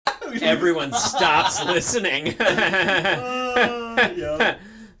everyone stops listening.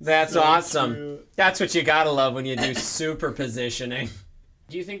 That's so awesome. True. That's what you gotta love when you do superpositioning.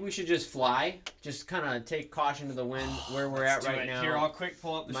 Do you think we should just fly? Just kind of take caution to the wind where we're at right now. Here, I'll quick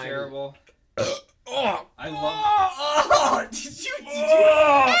pull up the shareable. I love. Did you?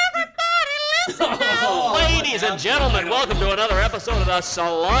 Everybody listen now. Ladies and gentlemen, welcome to another episode of The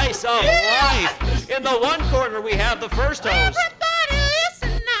Slice of Life. In the one corner, we have the first host. Everybody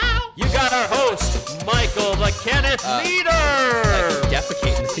listen now. You got our host, Michael the Kenneth Leader.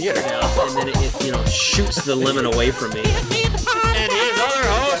 Defecate in the theater now, and then it shoots the lemon away from me. And his other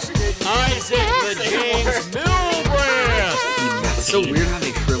host, Isaac the James Milbrand. It's so weird how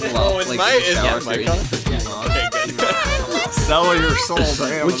they shrivel up. Is my mic on? Okay, good. Sell your soul to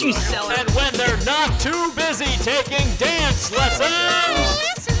him. Would you sell it? And when they're not too busy taking dance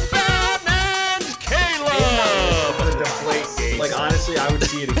lessons, Ben and Caleb. Like, honestly, I would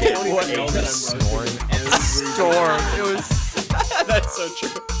see it again. I don't even know that I'm roasting. It was that's so true.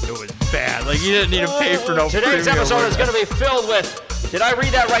 It was bad. Like, you didn't need to pay for no Today's premium. episode is going to be filled with, did I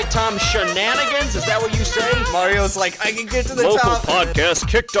read that right, Tom? Shenanigans? Is that what you say? Mario's like, I can get to the Local top. podcast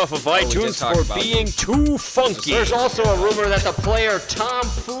kicked off of iTunes for being too funky. There's also a rumor that the player Tom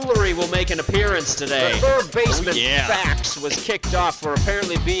Foolery will make an appearance today. The third baseman Fax was kicked off for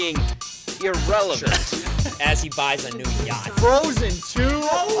apparently being irrelevant. As he buys a new yacht. Frozen 2?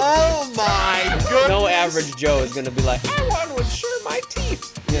 Oh my goodness. No average Joe is going to be like, I want to insure my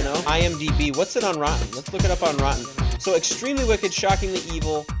teeth. You know? IMDb, what's it on Rotten? Let's look it up on Rotten. So, extremely wicked, shockingly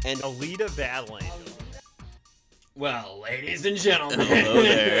evil, and Alita Battle Angel. Well, ladies and gentlemen. Hello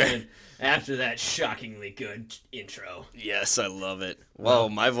there. After that shockingly good intro. Yes, I love it. Whoa,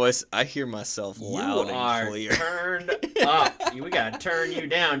 my voice, I hear myself loud and clear. You are turned up. We gotta turn you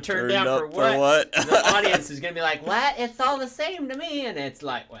down. Turn down up for what? for what? The audience is gonna be like, what? It's all the same to me. And it's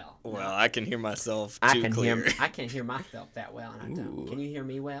like, well. Well, I can hear myself I too clear. I can't hear myself that well. And I don't. Can you hear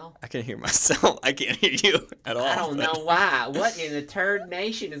me well? I can hear myself. I can't hear you at all. I don't know why. What in the turd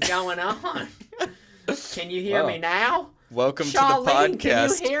nation is going on? Can you hear me now? Welcome Charlene, to the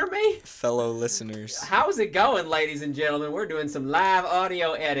podcast, can you hear me? fellow listeners. How's it going, ladies and gentlemen? We're doing some live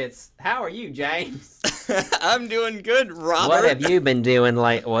audio edits. How are you, James? I'm doing good, Robert. what have you been doing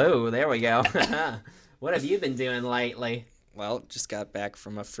lately? Whoa, there we go. What have you been doing lately? Well, just got back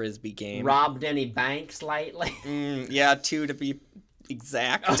from a Frisbee game. Robbed any banks lately? Yeah, 2 to be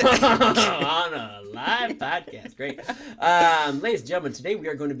exact. On a live podcast. Great. Ladies and gentlemen, today we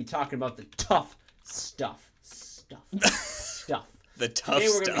are going to be talking about the tough stuff. The tough Today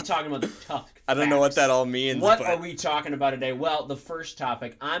we're going to be stuff. talking about the tough I don't know what that all means. What but... are we talking about today? Well, the first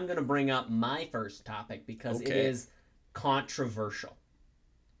topic, I'm going to bring up my first topic because it is controversial.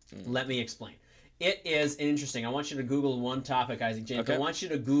 Let me explain. It is interesting. I want you to Google one topic, Isaac James. Okay. I want you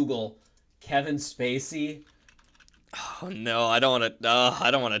to Google Kevin Spacey. Oh no, I don't want to. I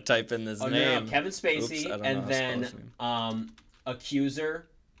don't want to type in this name. No, Kevin Spacey, Oops, and then accuser.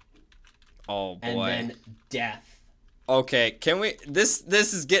 Oh boy. And then death. Okay, can we? This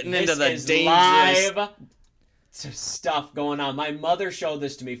is getting into the is dangerous live stuff going on. My mother showed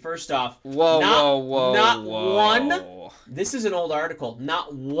this to me. First off, whoa. Not one. This is an old article.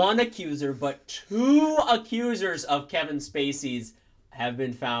 Not one accuser, but 2 accusers of Kevin Spacey's have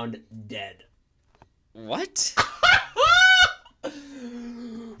been found dead. What?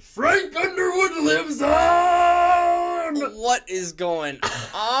 Frank Underwood lives on! What is going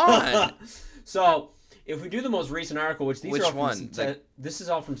on? So, if we do the most recent article, which these Which are all one? this is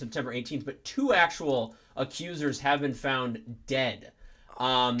all from September 18th, but 2 actual accusers have been found dead.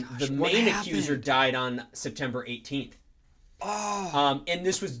 The main accuser died on September 18th. Oh. And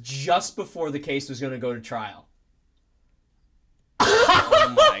this was just before the case was going to go to trial.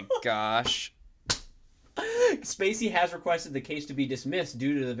 Oh my gosh. Spacey has requested the case to be dismissed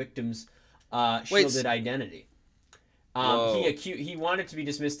due to the victim's shielded identity. He wanted to be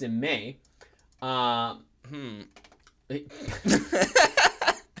dismissed in May. Never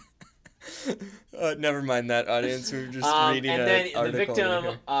mind that, audience. We were just reading and an then the article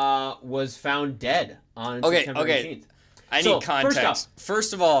victim was found dead on September 18th. I need context.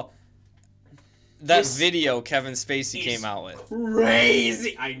 First of all, that video Kevin Spacey came out with.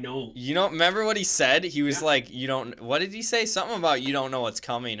 Crazy. I know. You don't remember what he said? He was like, "You don't." What did he say? Something about you don't know what's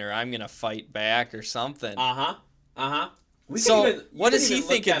coming, or I'm gonna fight back, or something. So, what does he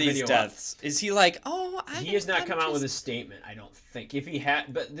think of these deaths? Is he like, oh, he has not come out with a statement, I don't think. If he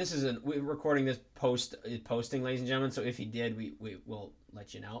had, but this isn't, we're recording this posting, ladies and gentlemen, so if he did, we will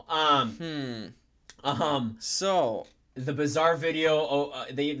let you know. So, the bizarre video,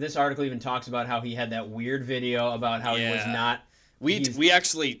 this article even talks about how he had that weird video about how he was not. We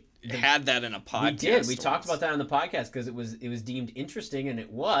actually had that in a podcast. We did. We talked once. about that on the podcast because it was deemed interesting, and it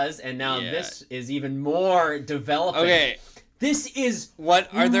was. And now Yeah. this is even more developing. Okay. This is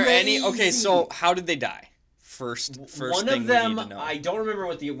What are there any? Okay, crazy. so how did they die? First one thing of them. we need to know. I don't remember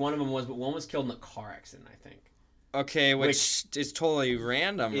what one of them was, but one was killed in a car accident. I think. Okay, which is totally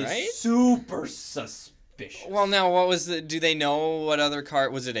random, Is right? super suspicious. Well, now what was the? Do they know what other car?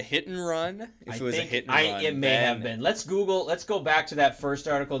 Was it a hit and run? If it was a think hit and run, it may then- have been. Let's go back to that first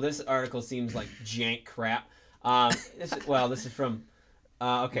article. This article seems like jank crap. This is from.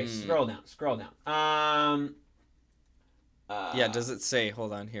 Okay, scroll down. Yeah, does it say?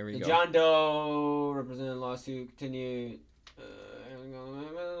 Hold on, here we The go. John Doe represented lawsuit continued.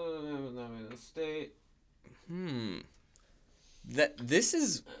 State. This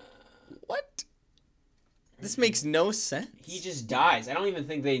is what? This makes no sense. He just dies. I don't even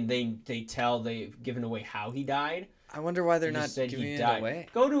think they've given away how he died. I wonder why they're They not just said giving he it died. away.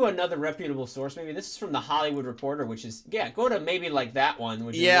 Go to another reputable source. Maybe this is from the Hollywood Reporter, which is go to maybe like that one,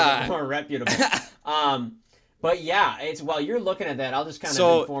 which is a little more reputable. But yeah, it's while you're looking at that, I'll just kind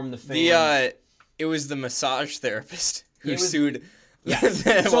of inform the fans. It was the massage therapist who It was- sued. Yeah. Wow, So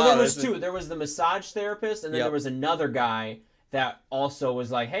there was that's- two. There was the massage therapist, and then Yep. there was another guy that also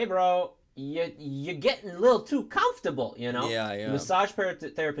was like, "Hey, bro, you're getting a little too comfortable, you know." Yeah, yeah. The massage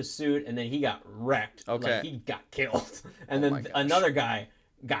therapist sued, and then he got wrecked. Okay. Like, he got killed, and Oh my then gosh. another guy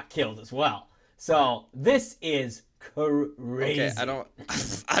got killed as well. So this is crazy. Okay, I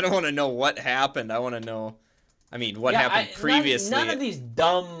don't want to know what happened. I want to know. I mean, what happened previously? None of these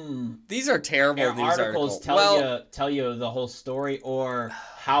dumb These are terrible. These articles tell you the whole story or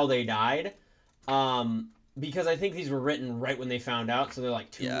how they died. Because I think these were written right when they found out, so they're like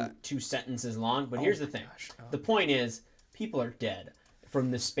two sentences long. But here's the thing: the point is, people are dead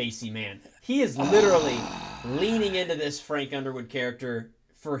from the Spacey man. He is literally leaning into this Frank Underwood character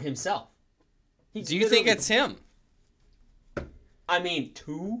for himself. Do you think it's him? I mean,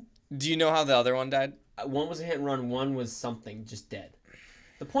 two. Do you know how the other one died? One was a hit and run. One was something, just dead.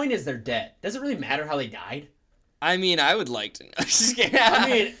 The point is, they're dead. Does it really matter how they died? I mean, I would like to know. I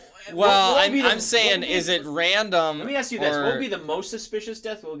mean, well, what would be I'm saying, is it random? Let me ask you this: or- what would be the most suspicious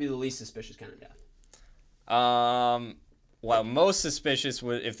death? What would be the least suspicious kind of death? Well, most suspicious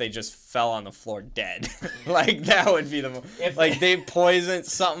would if they just fell on the floor dead. Like that would be the most. Like they poisoned,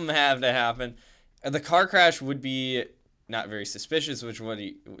 something had to happen. The car crash would be not very suspicious, which what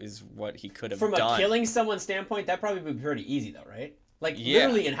he could have From done. a killing someone standpoint, that probably would be pretty easy, though, right? Like Yeah.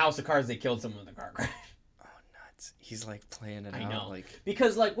 literally in House of Cards, they killed someone with a car crash. Oh, nuts! He's like playing it I out. know, Like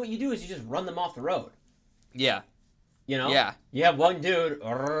because like what you do is you just run them off the road. yeah, You know? Yeah. You have one dude.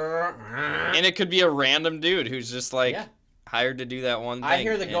 and it could be a random dude who's just like Yeah. hired to do that one thing. I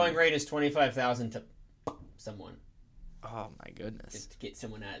hear the and- going rate is 25,000 to someone Oh my goodness! just to get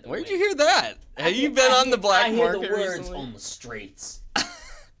someone out of the Where'd way. you hear that? Have you been on the black I hear market the words recently? on the streets.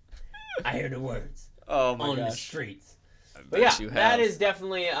 I hear the words Oh my on the gosh! streets. I But yeah, bet you have. that is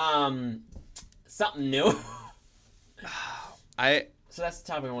definitely something new. So that's the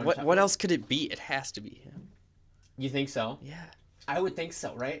topic I want to talk What about. else could it be? It has to be him. You think so? Yeah. I would think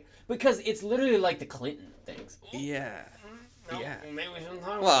so, right? Because it's literally like the Clinton things. Yeah. Yeah. Maybe we shouldn't talk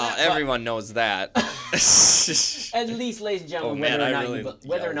about Well, that, but everyone knows that. at least, ladies and gentlemen, Oh, man, whether or I not really you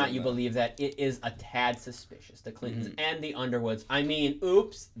whether or yelled not at you that. believe that, it is a tad suspicious. The Clintons Mm-hmm. and the Underwoods. I mean,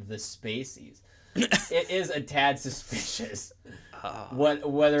 oops, the Spaceys. It is a tad suspicious.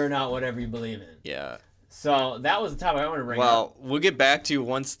 Whether or not whatever you believe in. Yeah. So that was the topic I want to bring up. Well, we'll get back to you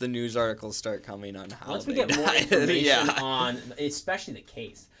once the news articles start coming on how Once we they get more died. information Yeah. on, especially the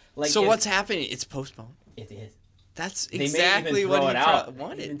case. Like, So if- what's happening? It's postponed. It is. That's They exactly may even what throw he it out.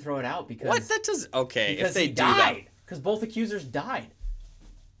 wanted. Even throw it out because What? That does okay. because If they he do died. Because both accusers died.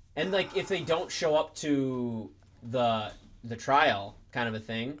 And like if they don't show up to the trial kind of a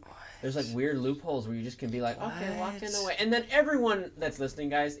thing, there's like weird loopholes where you just can be like, okay, walk in the way. And then everyone that's listening,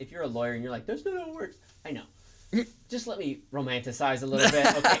 guys, if you're a lawyer and you're like, there's no how it works. I know. Just let me romanticize a little bit.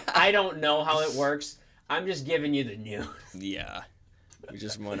 Okay, I don't know how it works. I'm just giving you the news. that, yeah. We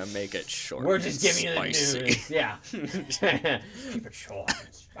just want to make it short. We're just and giving you the spicy. news. Yeah. Keep it short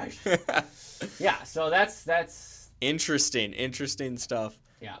and spicy. Yeah, so that's Interesting stuff.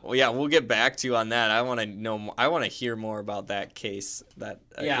 yeah. Well, yeah, we'll get back to you on that. I want to know. I want to hear more about that case. That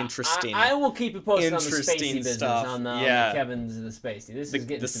Yeah, interesting. I will keep you posted on the interesting Spacey business, stuff. on the Yeah. Kevin's and the Spacey. This is the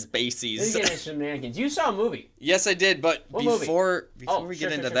getting some, Spaceys. this is getting some shenanigans. You saw a movie. Yes, I did. But What movie? before Oh, we sure,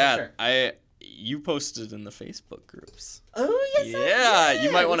 get sure, into sure, that, sure. you posted in the Facebook groups. Oh yes, Yeah, I did.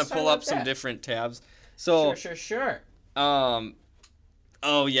 you might want to Let's talk pull up about some that. different tabs. So, Sure.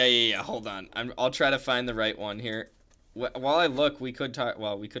 oh yeah. Hold on. I'll try to find the right one here. While I look, we could talk.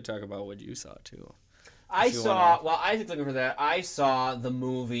 Well, we could talk about what you saw too. While Isaac's looking for that, I saw the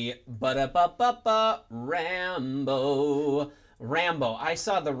movie Rambo. I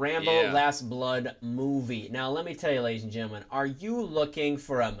saw the Rambo Last Blood movie. Now, let me tell you, ladies and gentlemen, are you looking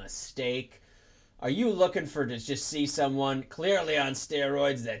for a mistake? Are you looking to just see someone clearly on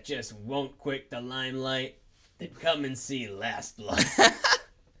steroids that just won't quit the limelight? Then come and see Last Blood.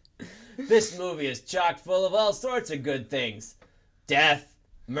 This movie is chock full of all sorts of good things. Death,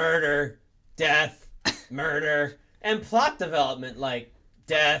 murder, and plot development like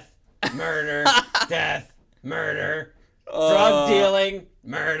death, murder, drug dealing,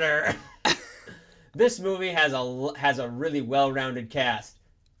 murder. This movie has a really well-rounded cast.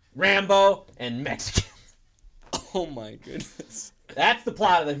 Rambo and Mexicans. Oh my goodness. That's the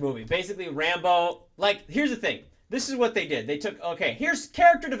plot of this movie. Basically, Rambo, here's the thing. This is what they did. They took, here's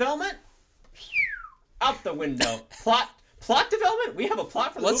character development. Out the window. Plot development? We have a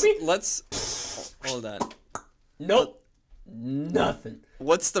plot for the movie? Let's hold on. Nope. Nothing.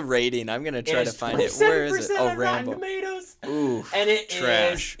 What's the rating? I'm gonna try to find it. Where is it? Oh, Rambo. Tomatoes. Ooh. And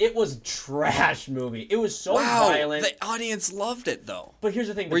trash. It was trash movie. It was so wow, violent. The audience loved it though. But here's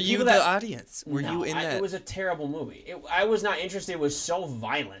the thing. Were you the audience? Were you in that? It was a terrible movie. I was not interested. It was so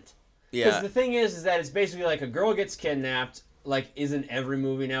violent. Yeah. Because the thing is that it's basically like a girl gets kidnapped. Isn't every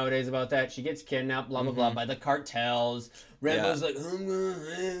movie nowadays about that? She gets kidnapped, blah blah blah, by the cartels. Rambo's like,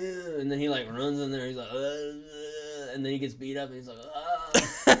 and then he runs in there. He's like, and then he gets beat up, and he's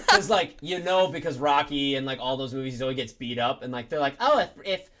like, because because Rocky and all those movies, he always gets beat up, and they're like, oh,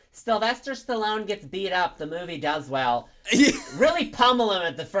 if Sylvester Stallone gets beat up, the movie does well. Really pummel him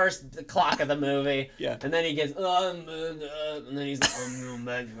at the first clock of the movie. Yeah. And then he gets, and then he's like, I'm going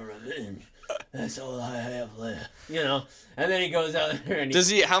back for revenge. That's all I have left, And then he goes out there and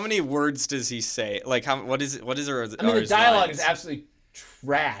how many words does he say? What is the dialogue lines? is absolutely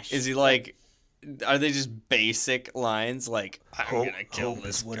trash. Is he are they just basic lines I'm gonna kill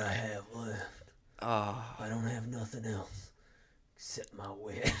this what guy. I have left. Oh. I don't have nothing else except my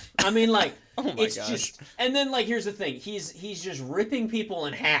wit. Oh my it's gosh. just, and then here's the thing, he's just ripping people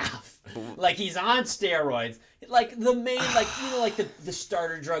in half. He's on steroids. The main, the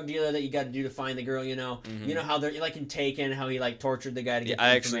starter drug dealer that you got to do to find the girl, Mm-hmm. You know how they're, in Taken, how he, tortured the guy to get the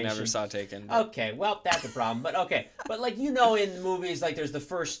I actually information. never saw Taken. Okay, well, that's a problem, but okay. But, in movies, there's the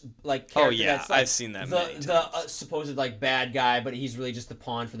first, character oh, yeah, that's, I've seen that many times. The supposed, bad guy, but he's really just the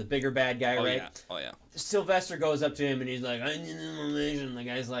pawn for the bigger bad guy, right? Yeah. Oh, yeah. Sylvester goes up to him and he's like, I need information. The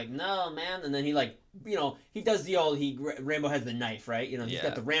guy's like, no, man. And then he he does the old, Rambo has the knife, right? He's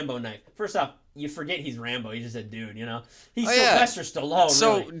got the Rambo knife. First off, you forget he's Rambo. He's just a dude, He's Sylvester Stallone.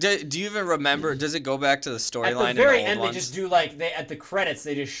 So, really. do you even remember, does it go back to the storyline? At the very in the old end, ones? they just do, at the credits,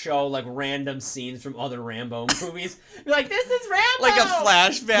 they just show, random scenes from other Rambo movies. You're like, this is Rambo! Like a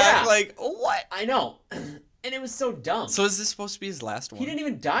flashback? Yeah. What? I know. And it was so dumb. So is this supposed to be his last one? He didn't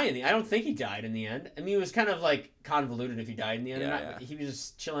even die in the end. I don't think he died in the end. I mean, it was kind of convoluted if he died in the end. Yeah. He was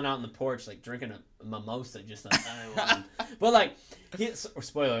just chilling out on the porch, drinking a mimosa, just but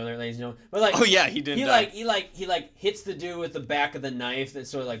spoiler alert, ladies and gentlemen. But oh yeah, he didn't die. He hits the dude with the back of the knife that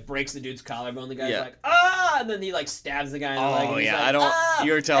sort of breaks the dude's collarbone. The guy's and then he stabs the guy in the leg. And he's I don't. Ah!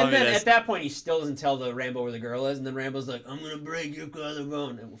 You were telling me this. And then at that point, he still doesn't tell the Rambo where the girl is, and then Rambo's like, I'm gonna break your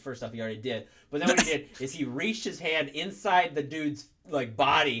collarbone. And first off, he already did. But then what he did is he reached his hand inside the dude's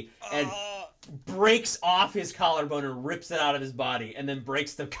body and breaks off his collarbone and rips it out of his body, and then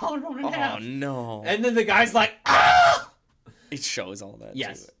breaks the collarbone in half. Oh no! And then the guy's like, ah! It shows all that.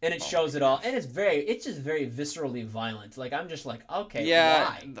 Yes, too. and it shows it all, and it's just very viscerally violent. I'm just okay,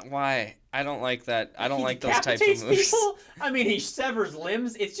 yeah, why? I don't like that. I don't He like those types of decapitates movies. people? I mean, he severs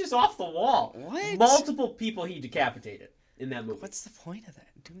limbs. It's just off the wall. What? Multiple people he decapitated in that movie. What's the point of that?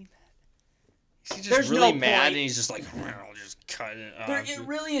 Doing that? He's just There's really no mad, point. and he's just I'll just cut it off. It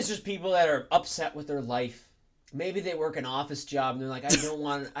really is just people that are upset with their life. Maybe they work an office job and they're like, I don't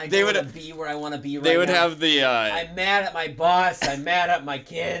want to be where I want to be right now. They would have the. I'm mad at my boss. I'm mad at my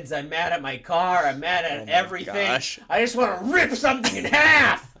kids. I'm mad at my car. I'm mad at everything. Gosh. I just want to rip something in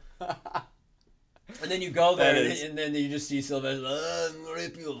half. And then you go there and then you just see Sylvester, I'm going to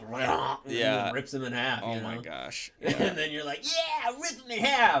rip you. And then rips him in half. Oh my gosh. Yeah. And then you're like, yeah, rip him in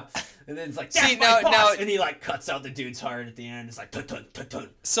half. And then it's like, that's see, my boss. And he cuts out the dude's heart at the end. It's like, tut.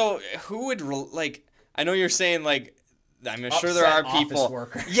 So who would I know you're saying I'm sure Upset there are office people.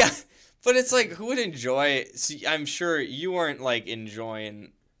 workers. Yeah, but it's who would enjoy? See, I'm sure you weren't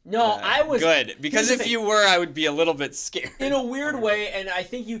enjoying. No, I was good because if you were, I would be a little bit scared. In a weird way, and I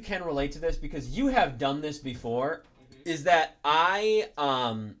think you can relate to this because you have done this before. Is that I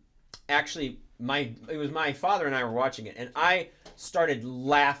actually it was my father and I were watching it, and I started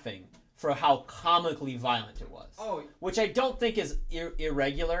laughing for how comically violent it was. Oh. Which I don't think is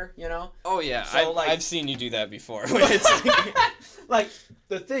irregular, you know? Oh yeah, So, I've seen you do that before. It's like, Like,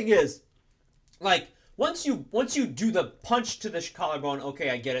 the thing is, like, once you do the punch to the collarbone, okay,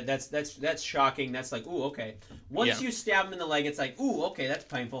 I get it. That's shocking. That's like, ooh, okay. Once you stab him in the leg, it's like, ooh, okay, that's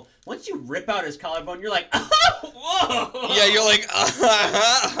painful. Once you rip out his collarbone, you're like, whoa! yeah, you're like,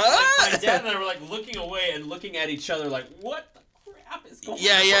 My dad and I were like looking away and looking at each other like, what the crap is going on?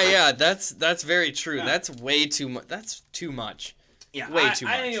 yeah. That's very true. Yeah. That's way too much. That's too much. Yeah, way too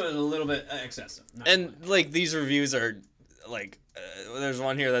much. I think it was a little bit excessive. And like these reviews are like, there's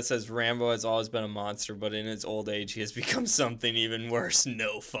one here that says Rambo has always been a monster, but in his old age he has become something even worse.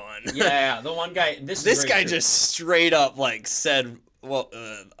 No fun. Yeah. The one guy. This guy true. just straight up like said, well,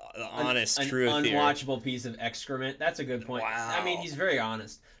 the honest truth here. An unwatchable piece of excrement. That's a good point. Wow. I mean, he's very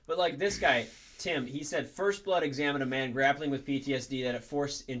honest. But like this guy, Tim, he said First Blood examined a man grappling with PTSD that it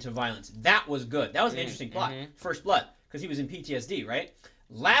forced into violence. That was good. That was an interesting plot. First Blood, because he was in PTSD, right?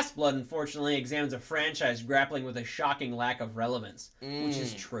 Last Blood, unfortunately, examines a franchise grappling with a shocking lack of relevance, which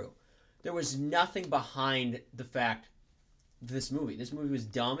is true. There was nothing behind the fact this movie. This movie was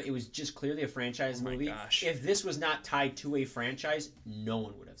dumb. It was just clearly a franchise movie. Gosh. If this was not tied to a franchise, no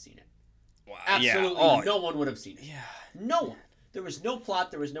one would have seen it. Wow. Absolutely no one would have seen it. Yeah. No one. There was no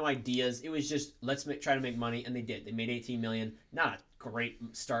plot. There was no ideas. It was just, let's try to make money, and they did. They made $18 million. Not a great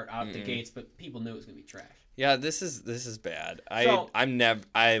start out the gates, but people knew it was going to be trash. Yeah, this is bad.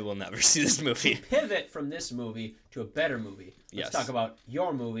 I will never see this movie. Pivot from this movie to a better movie. Let's talk about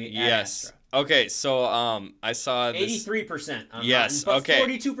your movie, Ad Astra. Okay, so I saw this. 83% on Yes, Rotten, but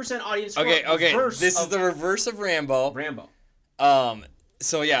okay. 42% audience score. Okay. This is the reverse of Rambo. Rambo.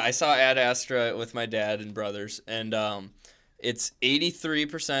 So yeah, I saw Ad Astra with my dad and brothers, and it's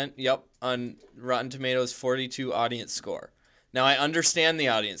 83%. Yep, on Rotten Tomatoes, 42 audience score. Now I understand the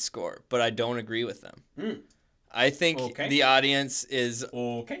audience score, but I don't agree with them. I think the audience is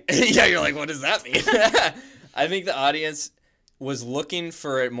okay. Yeah, you're like, what does that mean? I think the audience was looking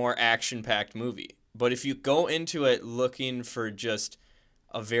for a more action-packed movie. But if you go into it looking for just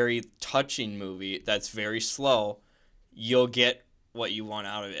a very touching movie that's very slow, you'll get what you want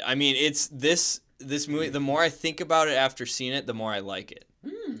out of it. I mean, it's this movie, the more I think about it after seeing it, the more I like it.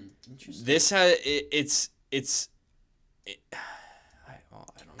 Interesting. This has I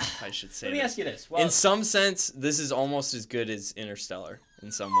don't know if I should say Let me ask you this. Well, in some sense, this is almost as good as Interstellar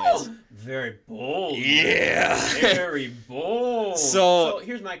in some ways. Very bold. Yeah. Very bold. So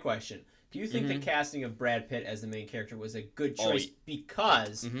here's my question. Do you think the casting of Brad Pitt as the main character was a good choice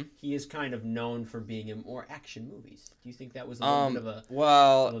because he is kind of known for being in more action movies? Do you think that was a little bit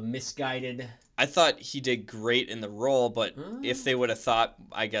of a misguided... I thought he did great in the role, but if they would have thought,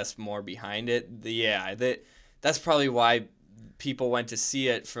 I guess, more behind it, that's probably why people went to see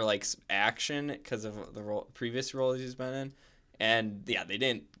it for like action because of the previous roles he's been in, and yeah,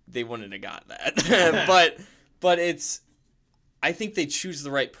 they wouldn't have got that. but it's, I think they choose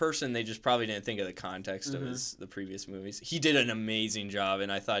the right person. They just probably didn't think of the context of the previous movies. He did an amazing job,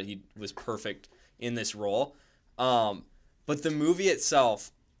 and I thought he was perfect in this role. But the movie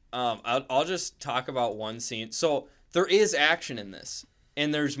itself, I'll just talk about one scene. So there is action in this,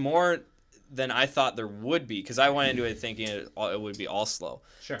 and there's more than I thought there would be, because I went into it thinking it would be all slow.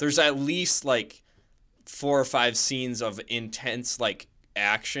 Sure. There's at least like 4 or 5 scenes of intense like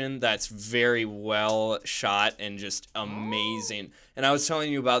action that's very well shot and just amazing. And I was telling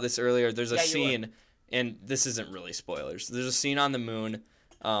you about this earlier. There's a scene, and this isn't really spoilers. There's a scene on the moon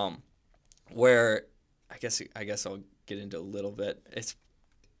where I guess I'll get into a little bit. It's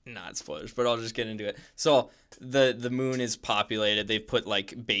not spoilers, but I'll just get into it. So the moon is populated. They've put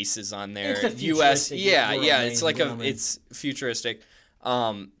like bases on there. It's a futuristic world, It's like it's futuristic.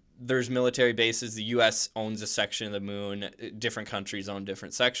 There's military bases. The U.S. owns a section of the moon. Different countries own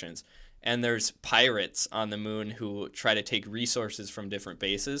different sections. And there's pirates on the moon who try to take resources from different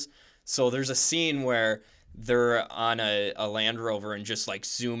bases. So there's a scene where they're on a Land Rover and just like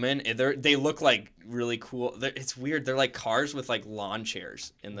zoom in. They look like really cool. It's weird. They're like cars with like lawn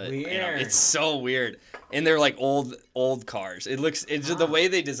chairs in the. Weird. It's so weird, and they're like old cars. It's the way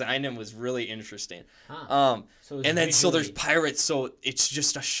they designed them was really interesting. So there's pirates. So it's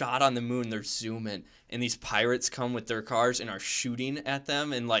just a shot on the moon. They're zooming, and these pirates come with their cars and are shooting at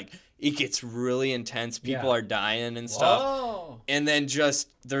them, and like it gets really intense. People are dying and stuff. Whoa. And then just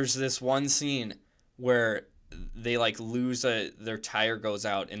there's this one scene where they like lose their tire goes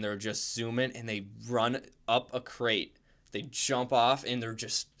out, and they're just zooming, and they run up a crate they jump off and they're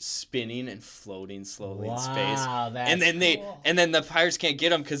just spinning and floating slowly in space. That's And then cool. the pirates can't get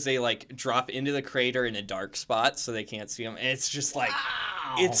them because they like drop into the crater in a dark spot so they can't see them. And it's just like,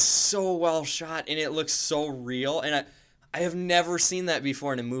 it's so well shot and it looks so real. And I have never seen that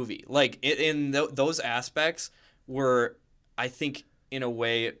before in a movie. Like those aspects were, I think, in a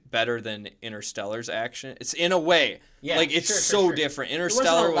way better than Interstellar's action. It's in a way, Yeah, like it's sure. different. There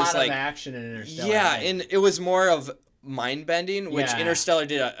Interstellar wasn't a lot was like of action in Interstellar. yeah, I think. and it was more of mind bending, which Yeah. Interstellar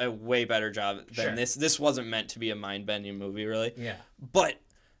did a way better job than Sure. this. This wasn't meant to be a mind bending movie, really. Yeah. But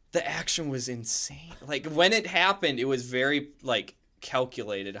the action was insane. Like when it happened, it was very like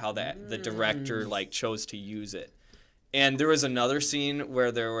calculated how the director like chose to use it. And there was another scene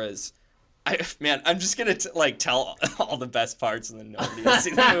where there was, I'm just gonna tell all the best parts and then nobody will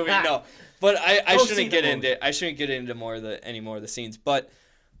see the movie. No, but I shouldn't get into any more of the scenes. But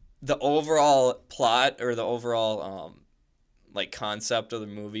the overall plot or the overall like concept of the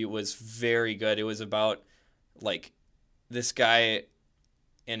movie was very good. It was about like this guy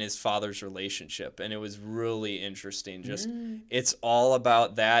and his father's relationship, and it was really interesting. Just it's all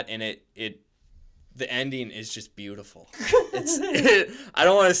about that, and the ending is just beautiful. I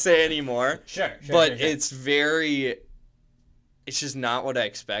don't want to say any more. Sure. It's just not what I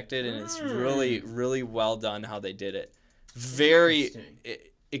expected, and it's really, really well done how they did it.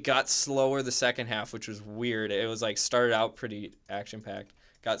 It got slower the second half, which was weird. It was like started out pretty action-packed,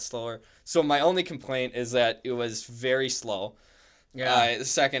 got slower. So my only complaint is that it was very slow. Yeah. The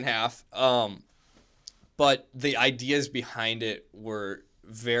second half. But the ideas behind it were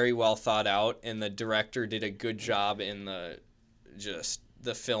very well thought out, and the director did a good job in the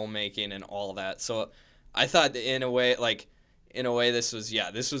filmmaking and all that. So I thought that in a way this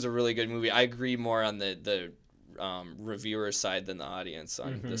was a really good movie. I agree more on the reviewer side than the audience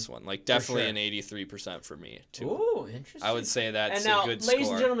on this one. Like definitely an 83% for me too. Ooh, interesting. I would say that's and now, a good ladies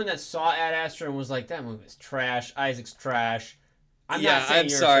score. and gentlemen that saw Ad Astra and was like, that movie is trash, Isaac's trash. I'm I'm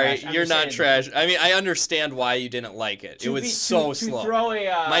sorry, you're not trash. I mean, I understand why you didn't like it. It was so slow.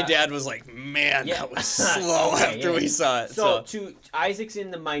 My dad was like, man, that was slow after we saw it. So to Isaac's in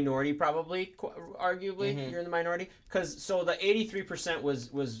the minority, probably, arguably, you're in the minority. Because the 83% was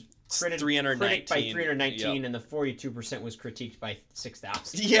critiqued 319 by 319, yep. and the 42% was critiqued by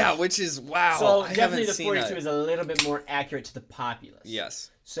 6,000. Yeah, which is wow. So I definitely the haven't 42 seen that. is a little bit more accurate to the populace.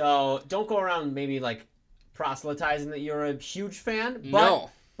 Yes. So don't go around maybe like proselytizing that you're a huge fan.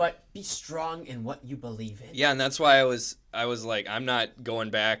 But be strong in what you believe in. Yeah, and that's why I was like, I'm not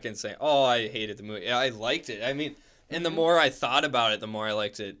going back and saying, oh, I hated the movie. I liked it. I mean, and the more I thought about it, the more I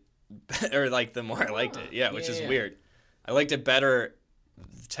liked it. The more I liked it. Yeah, which is weird. I liked it better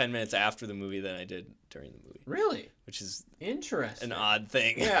 10 minutes after the movie than I did during the movie. Really? Which is interesting. an odd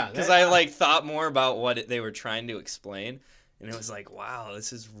thing. Yeah. Because I thought more about what they were trying to explain, and it was like, wow,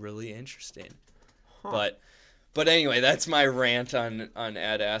 this is really interesting. Huh. But anyway, that's my rant on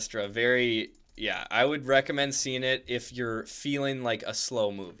Ad Astra. I would recommend seeing it if you're feeling like a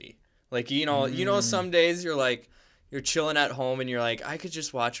slow movie. Like, some days you're chilling at home and you're like, I could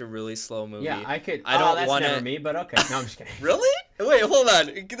just watch a really slow movie. Yeah, I could. I don't that's want never me, but okay. No, I'm just kidding. Really? Wait, hold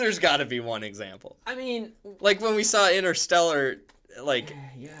on. There's got to be one example. I mean, like when we saw Interstellar, like,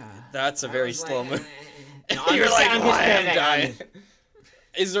 that's a very slow movie. You're like, why am dying?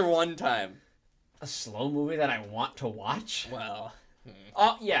 Is there one time? A slow movie that I want to watch? Well.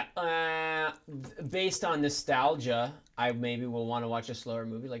 Oh, yeah. Based on nostalgia, I maybe will want to watch a slower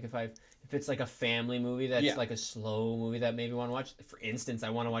movie. Like if it's like a family movie that's like a slow movie that maybe want to watch. For instance, I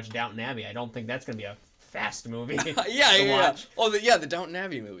want to watch Downton Abbey. I don't think that's going to be a fast movie to watch. Oh, the Downton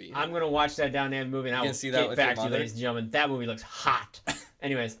Abbey movie. I'm going to watch that Downton Abbey movie, and I will get back to you, ladies and gentlemen. That movie looks hot.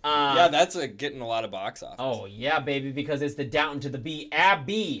 Anyways. That's getting a lot of box office. Oh, yeah, baby, because it's the Downton to the B.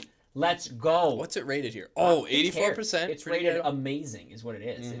 Abbey. Let's go. What's it rated here? Oh, 84%. It's rated amazing is what it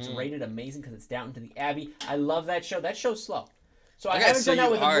is. It's rated amazing because it's Downton to the Abbey. I love that show. That show's slow. So I haven't done that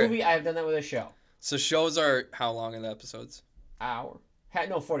with a movie. I have done that with a show. So shows are how long are the episodes? Hour.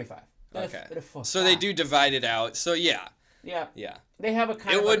 No, 45. Okay. So they do divide it out. So yeah. Yeah. Yeah. They have a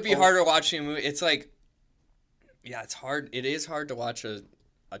kind of... It would be harder watching a movie. It's like... Yeah, it's hard. It is hard to watch a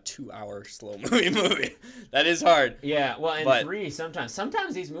 2-hour slow movie. That is hard. Yeah, well, and 3 sometimes.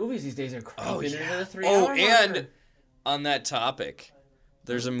 Sometimes these movies these days are creeping into the 3 hour mark. And on that topic,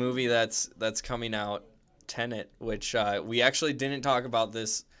 there's a movie that's coming out, Tenet, which we actually didn't talk about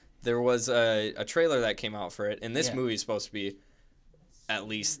this. There was a trailer that came out for it, and this movie is supposed to be at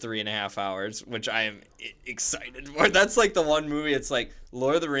least 3.5 hours, which I am excited for. That's like the one movie. It's like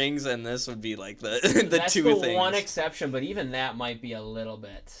Lord of the Rings, and this would be like the That's two the things. one exception, but even that might be a little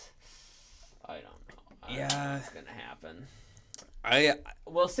bit. I don't know. Yeah. It's gonna happen.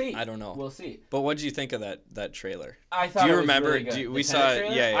 We'll see. I don't know. We'll see. But what did you think of that trailer? I thought. Do you it was remember? Really good. We saw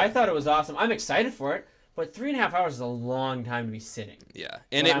it. Yeah, I thought it was awesome. I'm excited for it. But 3.5 hours is a long time to be sitting. Yeah,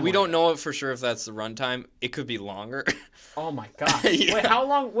 and we don't know for sure if that's the runtime. It could be longer. Oh my god! Yeah. Wait, how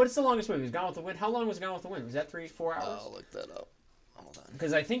long? What's the longest movie? Was Gone with the Wind? How long was Gone with the Wind? Was that 3-4 hours? I'll look that up. Hold on.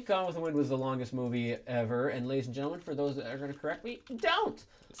 Because I think Gone with the Wind was the longest movie ever. And ladies and gentlemen, for those that are going to correct me, don't.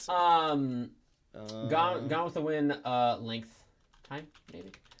 Gone with the Wind length time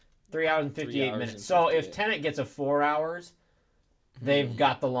maybe 3 hours and 58 minutes. So if Tenet gets a 4 hours, they've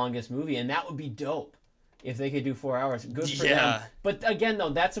got the longest movie, and that would be dope. If they could do 4 hours, good for them. But again,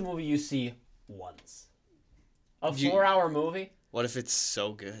 though, that's a movie you see once. A 4-hour movie. What if it's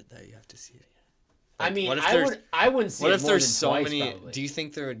so good that you have to see it again? I mean, I wouldn't see it more than twice. What if there's so many? Probably. Do you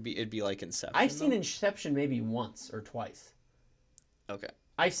think it'd be like Inception? I've seen Inception maybe once or twice. Okay.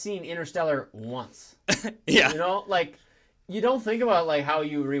 I've seen Interstellar once. Yeah. You know, like you don't think about like how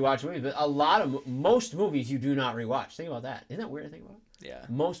you rewatch movies, but most movies you do not rewatch. Think about that. Isn't that weird to think about? Yeah.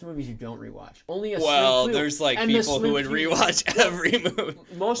 Most movies you don't rewatch. Only a there's like people who would rewatch every movie.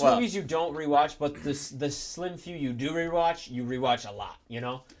 Most movies you don't rewatch, but the slim few you do rewatch, you rewatch a lot, you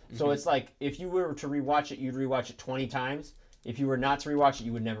know? So it's like if you were to rewatch it, you'd rewatch it 20 times. If you were not to rewatch it,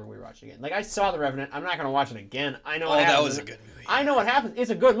 you would never rewatch it again. Like I saw The Revenant, I'm not going to watch it again. I know what happens. That was a good movie. I know what happens.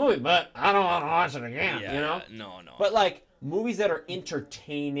 It's a good movie, but I don't want to watch it again, you know? No. But like movies that are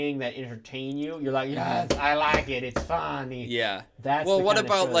entertaining, that entertain you, you're like, yes, I like it. It's funny. Yeah. That's well, what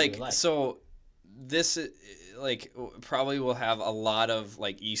about like so this like probably will have a lot of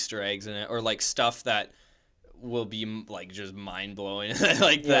like Easter eggs in it or like stuff that will be like just mind blowing,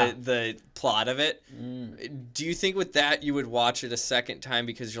 like the plot of it. Do you think with that you would watch it a second time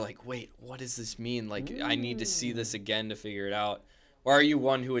because you're like, wait, what does this mean? Like I need to see this again to figure it out, or are you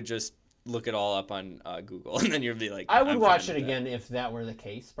one who would just look it all up on Google and then you'd be like, I would watch it again if that were the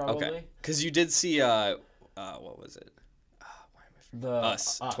case, probably. Okay, because you did see what was it? Why am I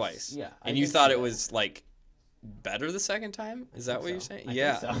Us twice. Yeah, and you thought it was like better the second time? Is that what you're saying?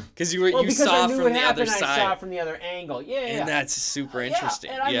 Yeah, because you because saw I knew from it the other side. I saw it from the other angle. Yeah, and that's super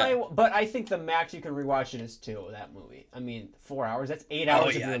interesting. But I think the max you can rewatch it is 2. That movie. I mean, 4 hours. That's 8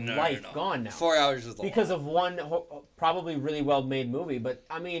 hours of your life gone now. 4 hours is because of one probably really well made movie. But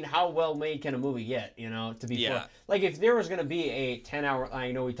I mean, how well made can a movie get? You know, to be like if there was going to be a 10-hour.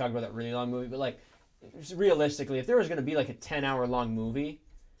 I know we talked about that really long movie, but like realistically, if there was going to be like a 10-hour long movie,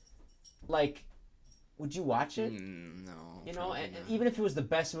 like. Would you watch it? No. You know, and even if it was the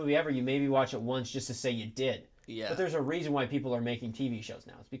best movie ever, you maybe watch it once just to say you did. Yeah. But there's a reason why people are making TV shows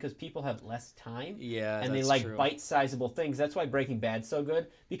now. It's because people have less time. Yeah, and they like bite-sizable things. That's why Breaking Bad's so good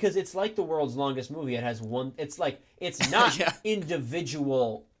because it's like the world's longest movie. It has one. It's like it's not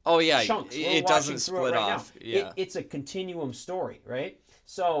individual. Oh yeah, chunks. It doesn't split off. Yeah. It's a continuum story, right?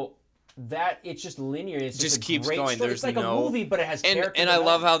 So. That it's just linear. It's just keeps great going. Story. There's it's like a movie, but it has character. And I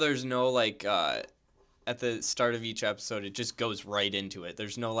love how there's no like at the start of each episode, it just goes right into it.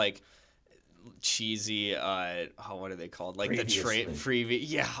 There's no like cheesy what are they called? Like Previously. the preview.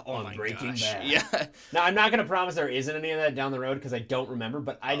 Yeah. Oh my Breaking gosh. Bad. Yeah. Now I'm not gonna promise there isn't any of that down the road because I don't remember,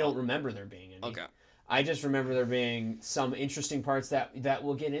 but I don't remember there being any. Okay. I just remember there being some interesting parts that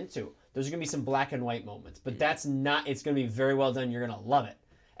we'll get into. There's gonna be some black and white moments, but that's not. It's gonna be very well done. You're gonna love it.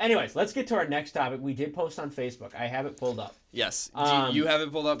 Anyways, let's get to our next topic. We did post on Facebook. I have it pulled up. Yes. You have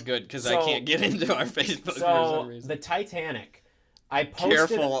it pulled up? Good, because I can't get into our Facebook for some reason. The Titanic. I posted...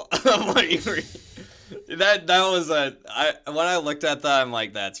 Careful of what you read. That was when I looked at that, I'm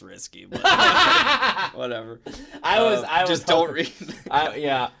like, that's risky. But whatever. I was just don't read.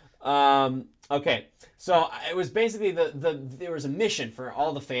 Okay. So it was basically there was a mission for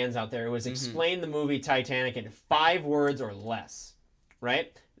all the fans out there. It was explain the movie Titanic in 5 words or less,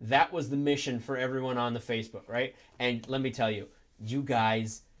 right? That was the mission for everyone on the Facebook, right? And let me tell you, you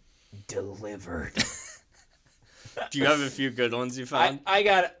guys delivered. Do you have a few good ones you found? I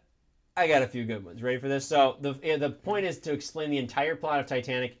got a few good ones. Ready for this? So the point is to explain the entire plot of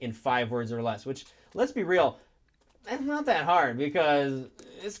Titanic in 5 words or less, which, let's be real, that's not that hard because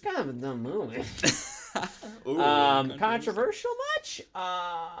it's kind of a dumb movie. Ooh, controversial much?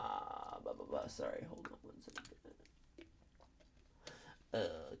 Sorry, hold on one second.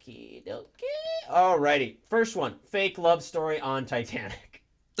 Okie dokie. Alrighty. First one. Fake love story on Titanic.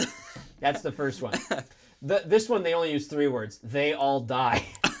 That's the first one. This one, they only use 3 words. They all die.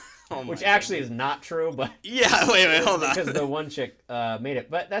 Which actually is not true, but... Yeah, wait, hold on. Because the one chick made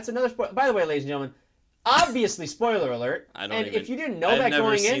it. But that's another spoiler. By the way, ladies and gentlemen, obviously, spoiler alert. If you didn't know that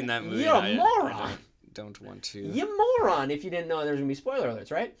going in, you're a moron. don't want to. You moron! If you didn't know, there's gonna be spoiler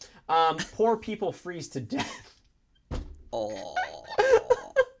alerts, right? Poor people freeze to death. Oh.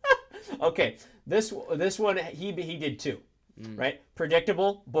 Okay, this one he did too, right?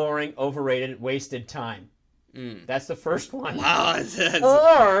 Predictable, boring, overrated, wasted time. That's the first one. Wow.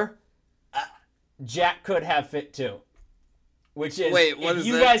 Or Jack could have fit too, which is Wait, what if is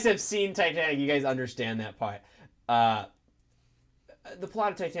you that? guys have seen Titanic, you guys understand that part. The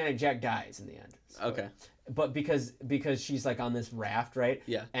plot of Titanic, Jack dies in the end. Okay. But because she's like on this raft, right?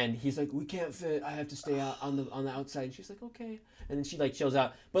 Yeah. And he's like, we can't fit. I have to stay out on the outside. And she's like, okay. And then she like chills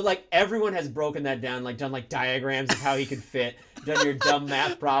out. But like everyone has broken that down, like done like diagrams of how he could fit, done your dumb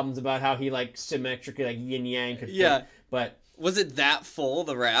math problems about how he like symmetrically like yin yang could fit. Yeah. But Was it that full,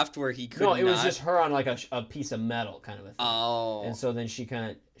 the raft, where he could no, it was not? just her on like a piece of metal kind of a thing. Oh. And so then she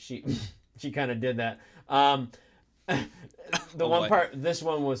kind of did that. The Oh, one boy. part, this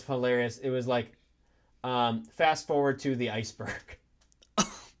one was hilarious. It was like, fast forward to the iceberg.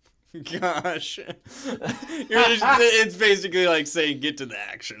 Gosh. It's basically like saying, get to the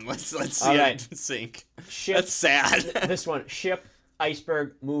action. Let's see All it right. sink. Ship, That's sad. This one, ship,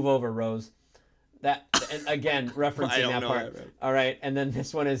 iceberg, move over, Rose. That, and again, I referencing don't that know part. that, right? All right, and then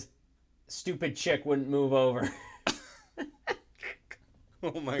this one is, stupid chick wouldn't move over.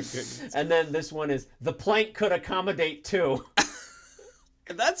 Oh my goodness. And then this one is, the plank could accommodate two.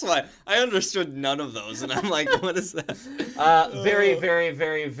 That's why I understood none of those, and I'm like, what is that? Very, very,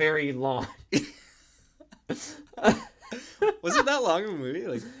 very, very long. Was it that long of a movie?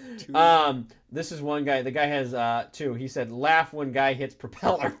 Like 2 This is one guy. The guy has two. He said, "Laugh when guy hits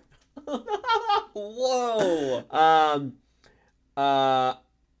propeller." Whoa.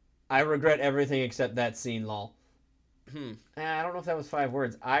 I regret everything except that scene. Lol. I don't know if that was 5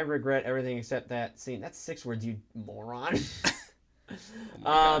 words. I regret everything except that scene. That's 6 words, you moron. Oh my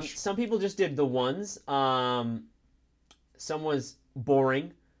gosh. Some people just did the ones. Some was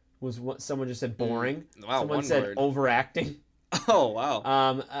boring. Someone just said boring. Wow, Someone one said word. overacting. Oh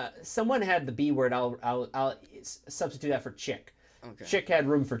wow. Someone had the B word. I'll substitute that for chick. Okay. Chick had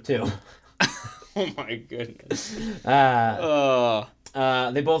room for 2. Oh my goodness.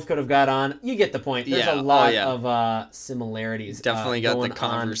 They both could have got on. You get the point. There's Yeah, a lot yeah. of similarities. Definitely got the going on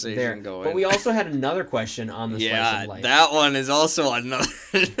conversation there. going. But we also had another question on the slice Yeah, of life. that one is also another.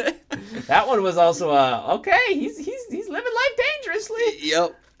 That one was also okay. He's living life dangerously.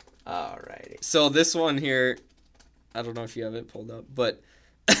 Yep. Alrighty. So this one here, I don't know if you have it pulled up, but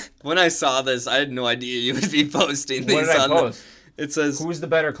when I saw this, I had no idea you would be posting these What did I on post? It says Who's the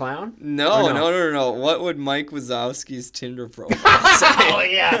better clown? no, Or no? no. What would Mike Wazowski's Tinder profile Oh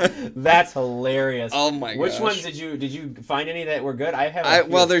say? yeah, that's hilarious. Oh my Which gosh. ones did you find any that were good? I have. A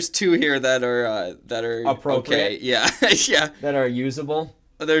few Well, there's 2 here that are Appropriate? Okay. Yeah, yeah. that are usable.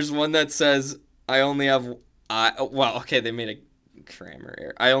 There's one that says I only have well, okay, they made a grammar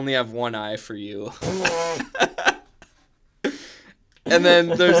error. I only have one eye for you. And then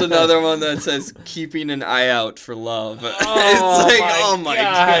there's another one that says keeping an eye out for love. Oh my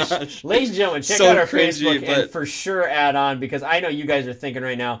gosh. Ladies and gentlemen, check So out our cringy, Facebook and but- for sure add on, because I know you guys are thinking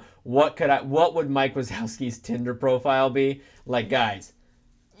right now, what would Mike Wazowski's Tinder profile be? Like, guys,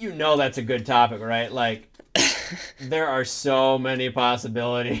 you know that's a good topic, right? Like, there are so many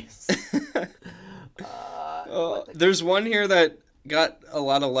possibilities. There's one here that got a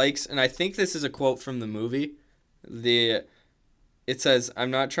lot of likes, and I think this is a quote from the movie. It says,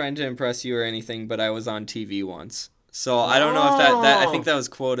 "I'm not trying to impress you or anything, but I was on TV once." So I don't know if that I think that was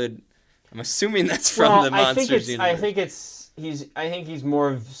quoted. I'm assuming that's from the Monsters universe. I think he's more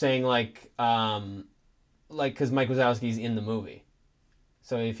of saying like because Mike Wazowski's in the movie.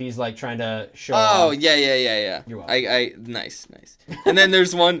 So if he's like trying to show Oh, off, yeah. You're welcome. I nice. And then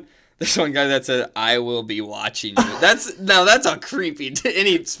there's one guy that said, "I will be watching you." That's a creepy. And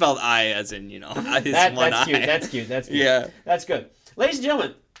he spelled "I" as in his one that's eye. That's cute. Yeah. That's good. Ladies and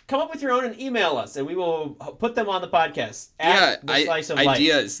gentlemen, come up with your own and email us, and we will put them on the podcast. Yeah, The Slice of Life.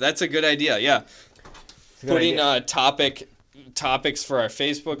 ideas. That's a good idea. Yeah, It's a good putting idea. topics for our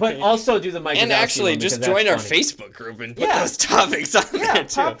Facebook But page. also do the Mike And Wazowski actually, one, just because join our that's funny. Facebook group and put Yeah. those topics on Yeah, there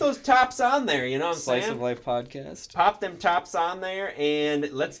too. pop those tops on there. You know what I'm Slice saying? of Life podcast. Pop them tops on there, and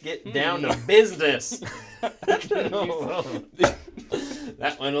let's get down to business.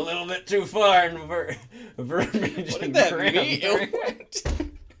 That went a little bit too far in verbiage. What did and that grammar.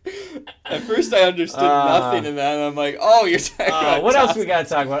 mean? At first, I understood nothing, and then I'm like, "Oh, you're talking about What else topics. we got to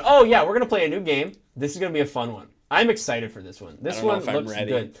talk about? Oh yeah, we're gonna play a new game. This is gonna be a fun one. I'm excited for this one. This don't know one if I'm looks ready.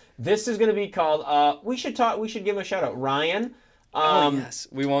 good. This is gonna be called. We should give him a shout out, Ryan. Oh, yes.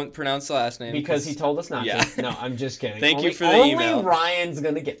 We won't pronounce the last name Because he told us not Yeah. to. No, I'm just kidding. Thank you for the only email. Ryan's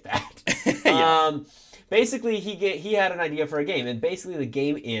gonna get that. Yeah. basically he had an idea for a game, and basically the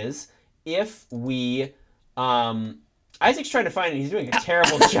game is if we Isaac's trying to find it. He's doing a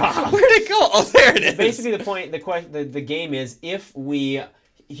terrible job. Where'd it go? Oh, there it is. Basically, the game is if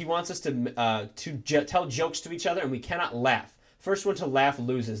he wants us to tell jokes to each other, and we cannot laugh. First one to laugh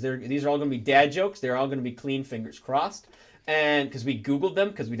loses. These are all going to be dad jokes. They're all going to be clean, fingers crossed. And because we Googled them,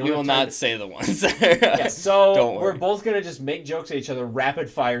 because we don't. We have will time not to... say the ones. Yeah, so Don't we're worry. both going to just make jokes at each other, rapid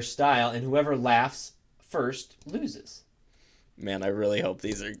fire style, and whoever laughs first loses. Man, I really hope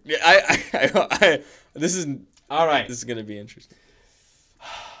these are. This is. All right. This is gonna be interesting.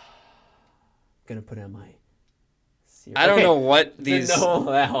 Gonna put on my. I don't know what these.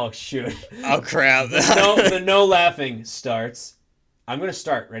 Oh shoot. Oh crap. The no laughing starts. I'm gonna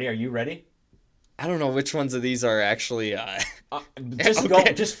start. Ready? Are you ready? I don't know which ones of these are actually. Just go.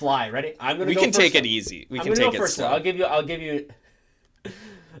 Just fly. Ready? I'm gonna. We go can first. take it easy. We I'm can gonna take go it first. slow. I'll give you.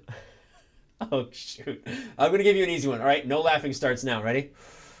 Oh shoot! I'm gonna give you an easy one. All right. No laughing starts now. Ready?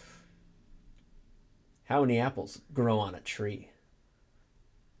 How many apples grow on a tree?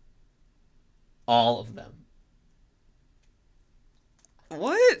 All of them.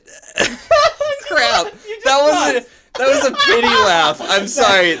 What? Crap! That was a pity laugh. I'm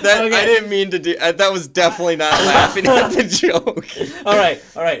sorry. That Okay. I didn't mean to do. That was definitely not laughing at the joke. All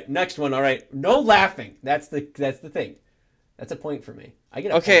right. Next one. All right. No laughing. That's the thing. That's a point for me. I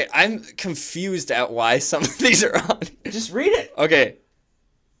get a Okay, point. I'm confused at why some of these are on. Just read it. Okay.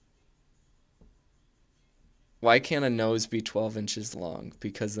 Why can't a nose be 12 inches long?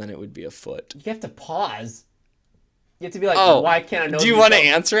 Because then it would be a foot. You have to pause. You have to be like, Oh, why can't I know? do you want to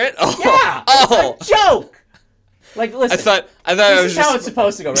answer it? Oh. Yeah. Oh. It's a joke. Like, listen. I thought I this was is how just. it's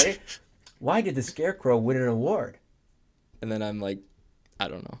supposed to go. Ready? Why did the Scarecrow win an award? And then I'm like, I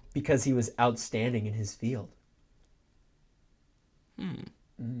don't know. Because he was outstanding in his field.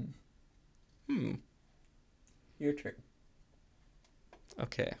 Your turn.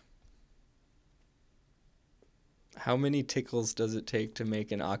 Okay. How many tickles does it take to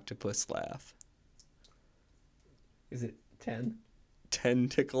make an octopus laugh? Is it 10? 10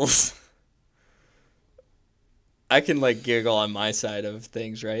 tickles. I can like giggle on my side of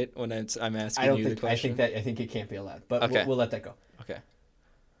things, right? When I'm asking you the question. I think it can't be allowed. But Okay. we'll let that go. Okay.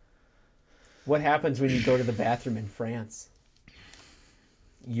 What happens when you go to the bathroom in France?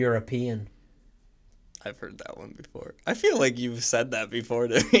 European. I've heard that one before. I feel like you've said that before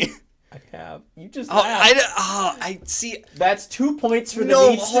to me. I have. You just Oh, laughed. I see. That's 2 points for the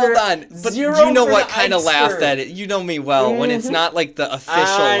No, Meadster, hold on. But zero you know for what the kind of laugh Ikester. that is. You know me well. When it's not like the official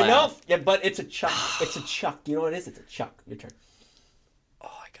I laugh. know. Yeah, but it's a chuck. It's a chuck. You know what it is? It's a chuck. Your turn. Oh,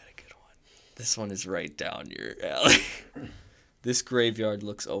 I got a good one. This one is right down your alley. This graveyard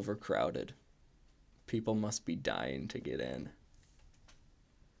looks overcrowded. People must be dying to get in.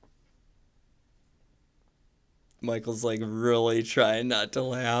 Michael's like really trying not to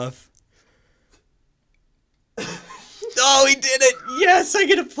laugh. Oh, he did it! Yes, I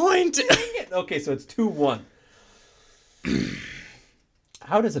get a point! Okay, so it's 2-1.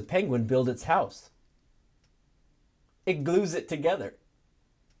 How does a penguin build its house? It glues it together.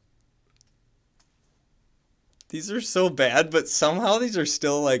 These are so bad, but somehow these are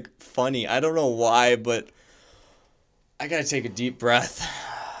still like funny. I don't know why, but I gotta take a deep breath.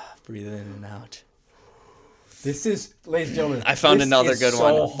 Breathe in and out. This is, ladies and gentlemen, I found this another is good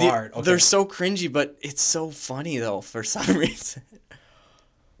so one. hard. Okay. They're so cringy, but it's so funny though for some reason.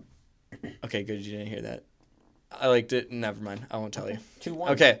 Okay, good. You didn't hear that. I liked it. Never mind. I won't tell you.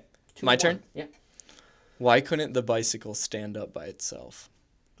 2-1. Okay, 2-1. my turn. Yeah. Why couldn't the bicycle stand up by itself?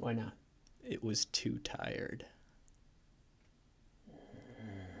 Why not? It was too tired.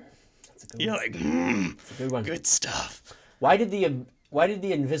 That's a good You're one. like, That's a good one. good stuff. Why did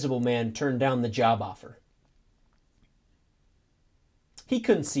the Invisible Man turn down the job offer? He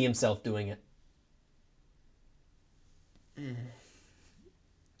couldn't see himself doing it.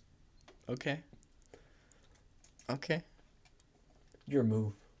 Okay. Okay. Your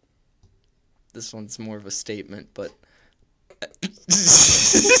move. This one's more of a statement, but.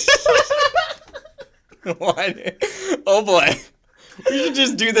 What? Oh boy. We should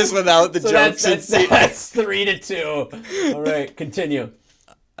just do this without the So jokes. that's 3-2. All right, continue.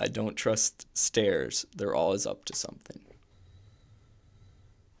 I don't trust stairs. They're always up to something.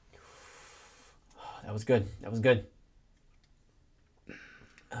 That was good. That was good.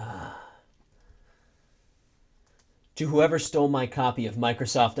 To whoever stole my copy of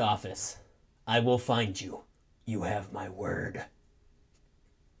Microsoft Office, I will find you. You have my word.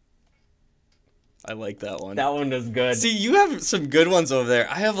 I like that one. That one was good. See, you have some good ones over there.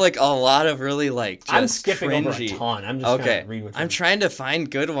 I have like a lot of really like just I'm skipping cringy. over a ton. I'm just trying to read what I'm trying to find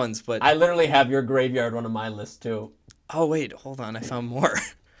good ones, but I literally have your graveyard one on my list too. oh wait, hold on, I found more.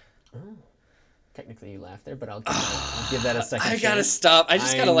 Technically, you laughed there, but I'll give that a second. I gotta chance. stop. I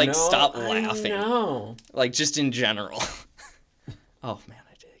just gotta like stop I laughing. know. Like just in general. Oh man,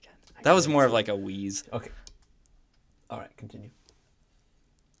 I did it again. That was more of like a wheeze. Okay. All right, continue.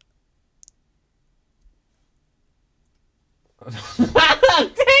 Dang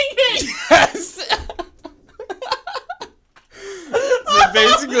it! Yes. So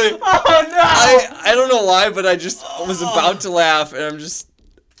basically, Oh no! I don't know why, but I just was about to laugh, and I'm just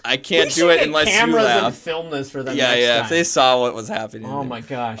I can't do it unless you cameras and laugh. film this for them. Yeah, next yeah. time. If they saw what was happening. Oh my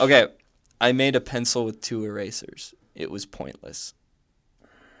gosh. Okay, I made a pencil with 2 erasers. It was pointless.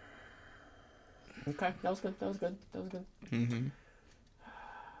 Okay, that was good. That was good. That was good. Mm-hmm.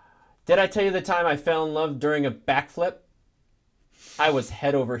 Did I tell you the time I fell in love during a backflip? I was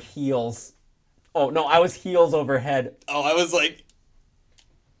head over heels. Oh no, I was heels over head. Oh, I was like.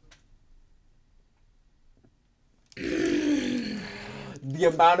 The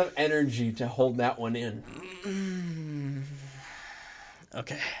amount of energy to hold that one in.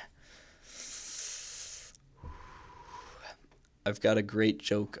 Okay. I've got a great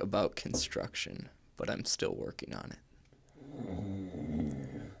joke about construction, but I'm still working on it.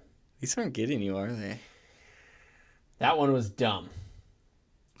 These aren't getting you, are they? That one was dumb.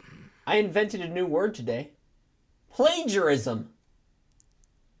 I invented a new word today. Plagiarism.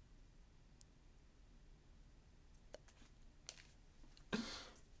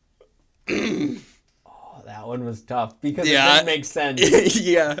 Oh, that one was tough because it didn't make sense.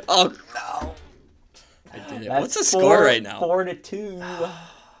 Yeah. Oh, no. I did it. That's What's the score right now? 4-2.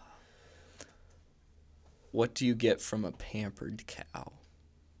 What do you get from a pampered cow?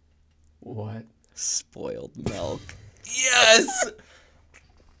 What? Spoiled milk. Yes!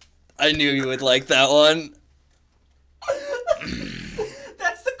 I knew you would like that one.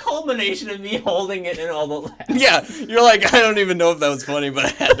 That's the culmination of me holding it in all the laughs. Yeah, you're like, I don't even know if that was funny, but I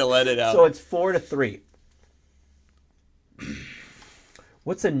had to let it out. So it's 4-3.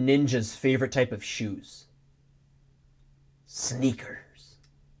 What's a ninja's favorite type of shoes? Sneakers.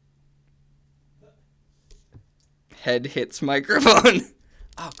 Head hits microphone.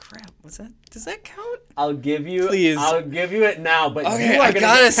 Oh crap! What's that? Does that count? I'll give you. Please. I'll give you it now, but Okay, you are I gonna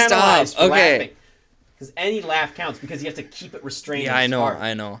gotta get penalized stop. for Okay. laughing. Because any laugh counts because you have to keep it restrained. Yeah, and I know. hard.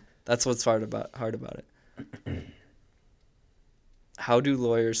 I know. That's what's hard about it. How do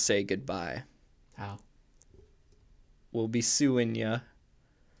lawyers say goodbye? How? We'll be suing ya.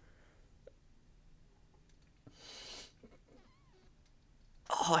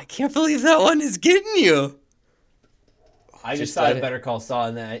 Oh, I can't believe that one is getting you. I just Just thought let of it- Better Call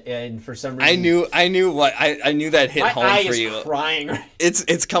Saul, and for some reason I knew that hit my home eye for is you. crying. Right.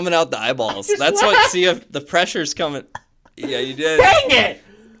 It's coming out the eyeballs. just That's what. laughed. See if the pressure's coming. Yeah, you did. Dang it!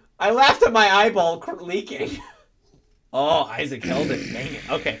 I laughed at my eyeball leaking. Oh, Isaac held it. Dang it.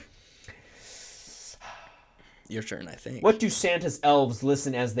 Okay. Your turn, I think. What do Santa's elves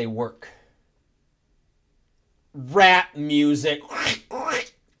listen as they work? Rap music.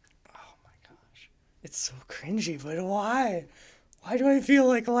 It's so cringy, but why? Why do I feel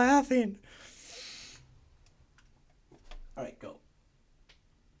like laughing? All right, go.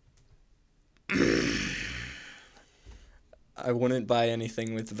 I wouldn't buy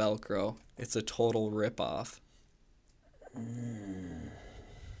anything with Velcro. It's a total ripoff.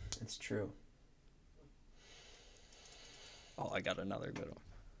 It's true. Oh, I got another good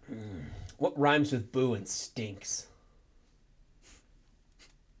one. What rhymes with boo and stinks?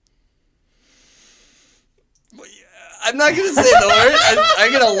 I'm not gonna say the word.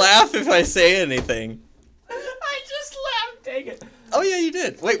 I'm gonna laugh if I say anything. I just laughed. Dang it. Oh yeah, you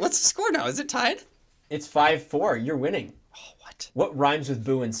did. Wait, what's the score now? Is it tied? It's 5-4. You're winning. Oh, what? What rhymes with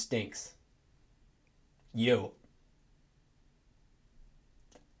boo and stinks? You.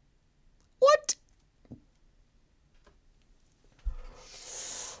 What?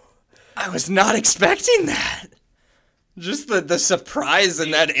 I was not expecting that. Just the surprise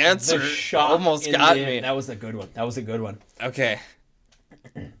in that answer The shock almost in got the- me. That was a good one. That was a good one. Okay.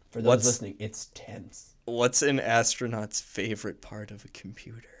 For those What's- listening, it's tense. What's an astronaut's favorite part of a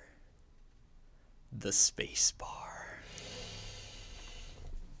computer? The space bar.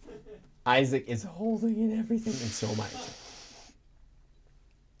 Isaac is holding in everything, and so am I.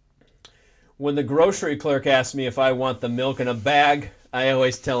 When the grocery clerk asks me if I want the milk in a bag, I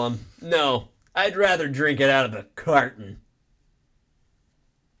always tell him, no, I'd rather drink it out of the carton.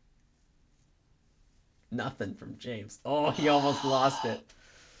 Nothing from James. Oh, he almost lost it.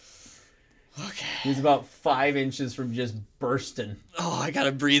 Okay. He was about 5 inches from just bursting. Oh, I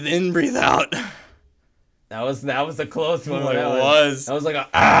gotta breathe in, breathe out. That was a close one. Oh, it that was. That was like a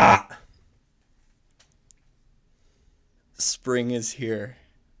ah. Spring is here.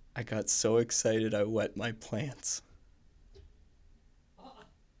 I got so excited I wet my plants.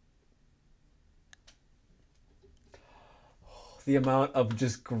 The amount of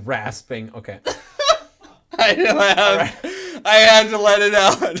just grasping. Okay. I had to let it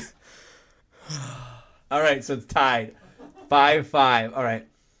out. All right, so it's tied. 5-5. All right.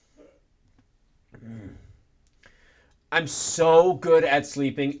 I'm so good at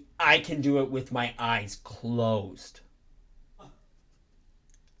sleeping, I can do it with my eyes closed.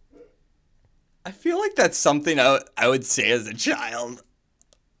 I feel like that's something I would say as a child.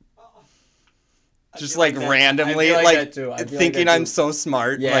 Just like randomly, like like that too. I feel like thinking that I'm too. so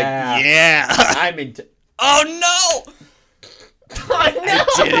smart. Yeah. Like, yeah. I'm into. Oh no! I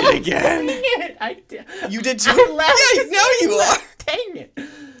did it again. I did. You did too? I laughed. Yeah, now you are. Dang it.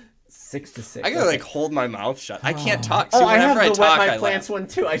 6-6. I gotta like hold my mouth shut. I can't talk. Oh, See, I have whenever the talk, wet my I plants laugh. one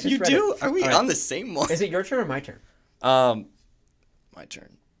too. I just You read do? It. Are we All right. on the same one? Is it your turn or my turn? My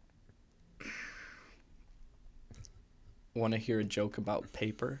turn. Want to hear a joke about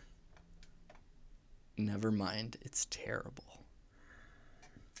paper? Never mind, it's terrible.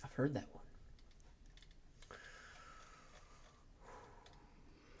 I've heard that one.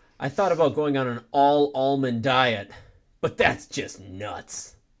 I thought about going on an all almond diet, but that's just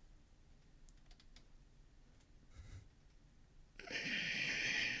nuts.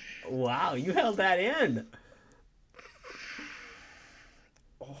 Wow, you held that in.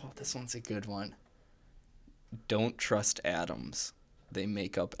 Oh, this one's a good one. Don't trust atoms. They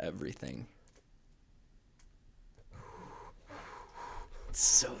make up everything. It's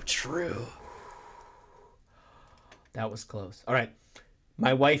so true. That was close. All right.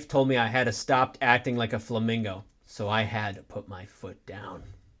 My wife told me I had to stop acting like a flamingo, so I had to put my foot down.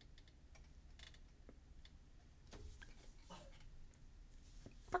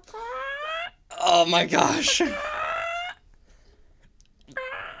 Oh my gosh.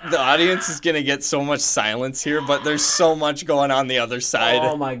 The audience is going to get so much silence here, but there's so much going on the other side.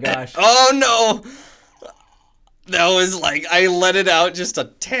 Oh my gosh. Oh no. That was like, I let it out just a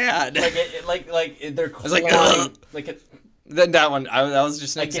tad. Like they're was like, clawing, like a, Then that one, that was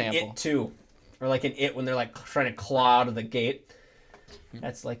just an like example. an It too, or like an It when they're like trying to claw out of the gate.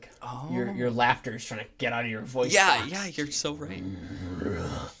 That's like your laughter is trying to get out of your voice. Yeah, box. yeah, you're so right.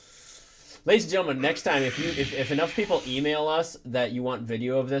 Ladies and gentlemen, next time if enough people email us that you want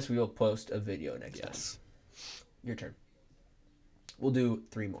video of this, we will post a video next time. Your turn. We'll do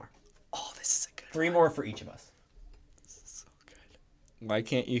 3 more. Oh, this is a good 3 more for each of us. This is so good. Why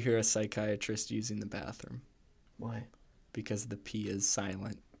can't you hear a psychiatrist using the bathroom? Why? Because the P is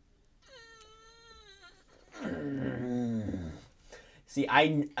silent. See,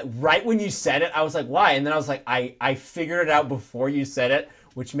 right when you said it, I was like, why? And then I was like, I figured it out before you said it,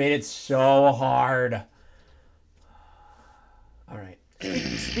 which made it so hard. All right.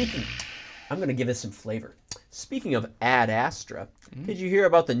 I'm going to give this some flavor. Speaking of Ad Astra, did you hear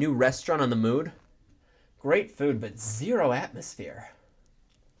about the new restaurant on the Mood? Great food, but zero atmosphere.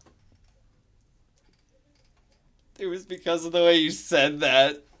 It was because of the way you said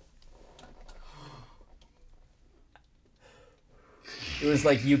that. It was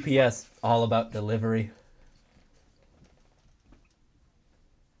like UPS, all about delivery.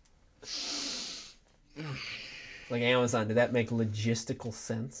 Like Amazon, did that make logistical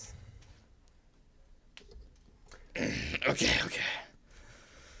sense? Okay.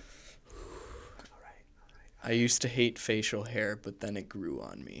 All right. I used to hate facial hair, but then it grew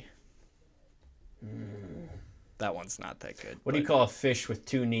on me. That one's not that good. What do you call a fish with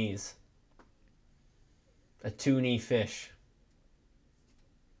 2 knees? A 2-knee fish.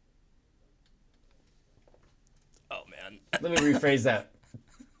 Oh, man. Let me rephrase that.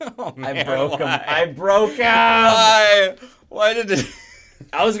 Oh, man, I broke him. why? I broke him. Why? Why did it...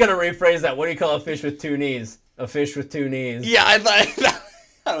 I was gonna rephrase that. What do you call a fish with 2 knees? A fish with 2 knees. Yeah, I thought...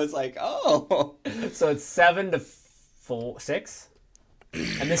 I was like, oh. So it's 7-6,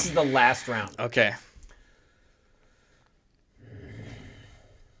 and this is the last round. Okay.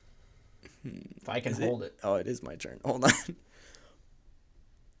 If I can hold it. Oh, it is my turn. Hold on.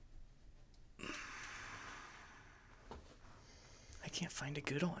 I can't find a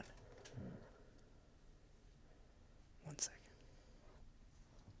good one. 1 second.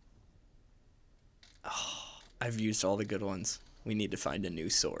 Oh, I've used all the good ones. We need to find a new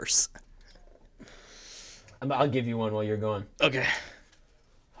source. I'll give you one while you're going. Okay.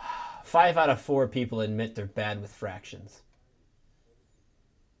 5 out of 4 people admit they're bad with fractions.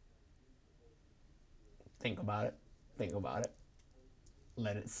 Think about it. Think about it.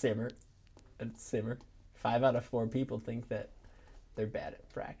 Let it simmer. Let it simmer. 5 out of 4 people think that they're bad at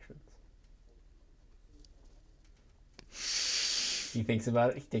fractions. He thinks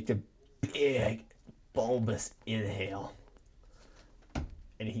about it. He takes a big, bulbous inhale.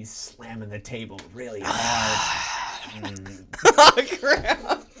 And he's slamming the table really hard. Oh,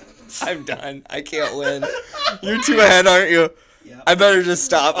 crap. I'm done. I can't win. You're too ahead, aren't you? Yep. I better just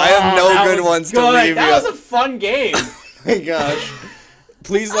stop. I have no good ones to leave That you. was a fun game. Oh my gosh.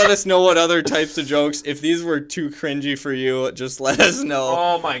 Please let us know what other types of jokes. If these were too cringy for you, just let us know.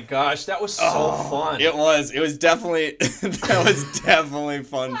 Oh my gosh, that was so fun. It was. It was definitely. That was definitely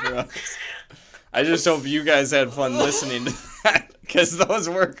fun for us. I just hope you guys had fun listening to that, because those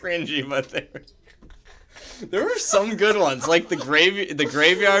were cringy, but there were some good ones, like the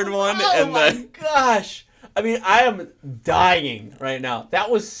graveyard one and my gosh. I mean, I am dying right now. That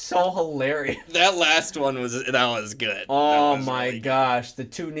was so hilarious. That last one was good. Oh was my really gosh, the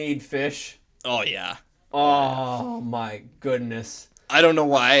 2 need fish. Oh yeah. Oh my goodness. I don't know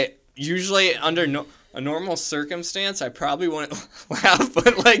why. Usually under a normal circumstance, I probably wouldn't laugh,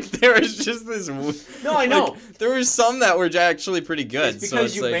 but like there was just this. No, I know. Like, there were some that were actually pretty good. It's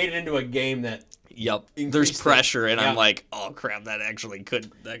because so you made it into a game that. Yep. There's pressure, and I'm like, oh crap, that actually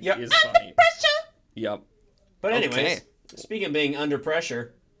could. That is funny. Pressure. Yep. But anyways, speaking of being under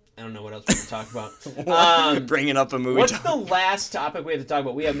pressure, I don't know what else we're going to talk about. Bringing up a movie. What's the last topic we have to talk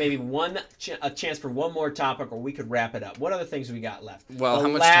about? We have maybe a chance for one more topic, or we could wrap it up. What other things we got left? Well, how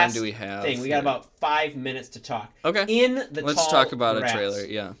much time do we have? We got about 5 minutes to talk. Okay. Let's talk about a trailer.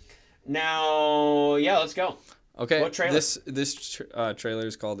 Yeah. Now, let's go. Okay. What trailer? This trailer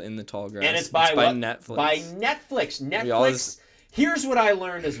is called In the Tall Grass. And it's by Netflix. By Netflix. Netflix. Here's what I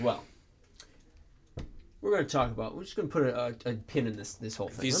learned as well. We're going to talk about. We're just going to put a pin in this whole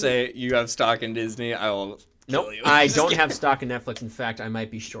thing. If you say you have stock in Disney, I will. Nope, I don't have stock in Netflix. In fact, I might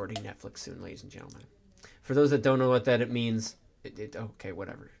be shorting Netflix soon, ladies and gentlemen. For those that don't know what that means, okay,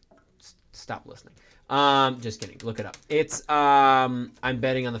 whatever. Stop listening. Just kidding. Look it up. It's I'm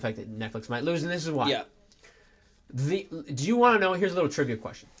betting on the fact that Netflix might lose, and this is why. Yeah. Do you want to know? Here's a little trivia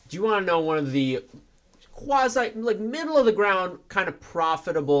question. Do you want to know one of the middle of the ground kind of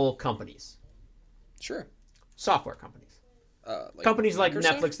profitable companies? Sure. Software companies. Companies like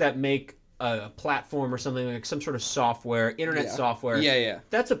Netflix that make a platform or something, like some sort of software, internet software. Yeah.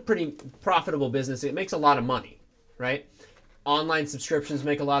 That's a pretty profitable business. It makes a lot of money, right? Online subscriptions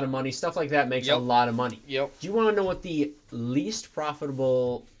make a lot of money. Stuff like that makes a lot of money. Yep. Do you want to know what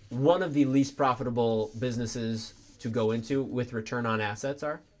one of the least profitable businesses to go into with return on assets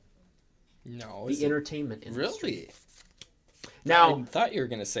are? No. The entertainment industry. Really? Now, I thought you were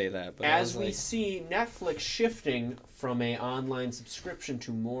going to say that. But as we see Netflix shifting from an online subscription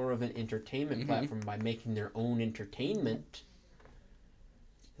to more of an entertainment platform by making their own entertainment,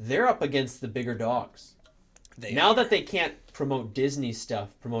 they're up against the bigger dogs. Now that they can't promote Disney stuff,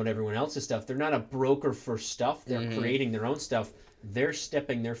 promote everyone else's stuff, they're not a broker for stuff. They're creating their own stuff. They're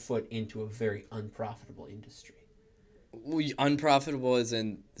stepping their foot into a very unprofitable industry. Unprofitable as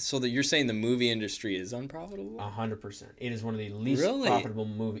in, so that you're saying the movie industry is unprofitable? 100%. It is one of the least profitable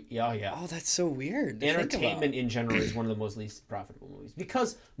movies. Yeah. Oh, that's so weird. Entertainment in general is one of the most least profitable movies.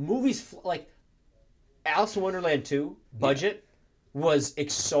 Because movies like Alice in Wonderland 2, budget was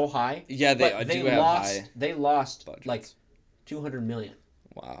so high. Yeah, they lost budgets. Like $200 million.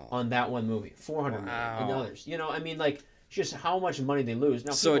 Wow. On that one movie. $400 million in others. You know, I mean, like, just how much money they lose.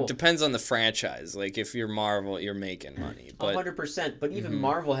 Now, so it depends on the franchise. Like, if you're Marvel, you're making money. 100%. But even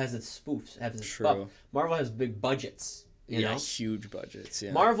Marvel has its spoofs. True. Marvel has big budgets. You know? Huge budgets.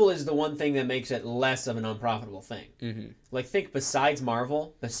 Yeah. Marvel is the one thing that makes it less of an unprofitable thing. Like, think besides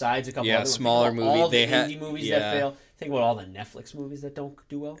Marvel, besides a couple other smaller movies, all the indie movies that fail. Think about all the Netflix movies that don't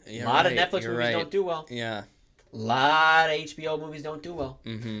do well. A lot of Netflix movies don't do well. Yeah. A lot of HBO movies don't do well.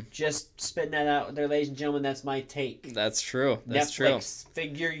 Just spitting that out there, ladies and gentlemen. That's my take. That's true. That's Netflix, true.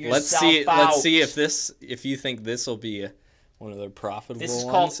 Figure yourself out. Let's see if you think this will be one of the profitable ones. This is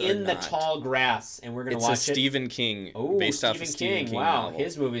called In the Tall Grass, and we're gonna watch it. It's a Stephen King, based off of Stephen King. Wow, novel.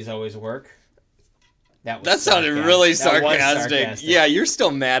 His movies always work. That sounded really sarcastic. Yeah, you're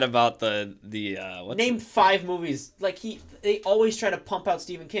still mad about the Name 5 movies. Like they always try to pump out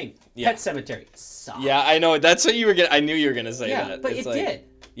Stephen King. Pet Sematary. Sucked. Yeah, I know. That's what you were I knew you were gonna say that. Yeah, but it did.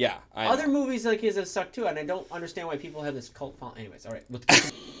 Yeah. Other movies like his have sucked too, and I don't understand why people have this cult following. Anyways, all right.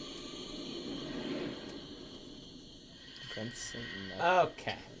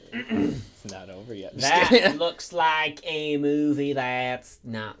 Okay. It's not over yet. That looks like a movie that's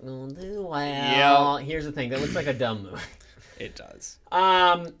not gonna do well. Yep. Here's the thing. That looks like a dumb movie. It does.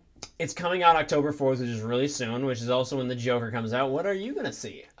 It's coming out October 4th, which is really soon, which is also when the Joker comes out. What are you going to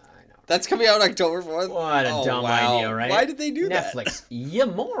see? I know. That's coming out October 4th? What a dumb idea, right? Why did they do that? Netflix, you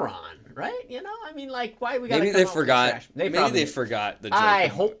moron, right? You know, I mean, like, why we got to Maybe they forgot. Maybe they forgot the Joker. I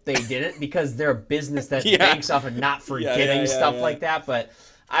hope they didn't, because they're a business that banks off of not forgetting stuff like that, but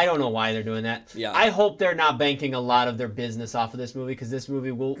I don't know why they're doing that. Yeah. I hope they're not banking a lot of their business off of this movie, because this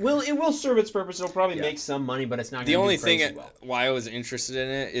movie will serve its purpose. It'll probably make some money, but it's not going to do crazy The only thing well. why I was interested in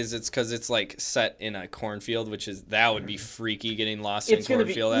it is it's because it's like set in a cornfield, that would be freaky, getting lost in a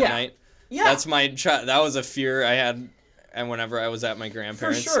cornfield at night. Yeah. That's that was a fear I had, and whenever I was at my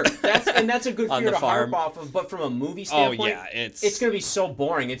grandparents. For sure. That's a good on fear the to farm. harp off of, but from a movie standpoint, it's going to be so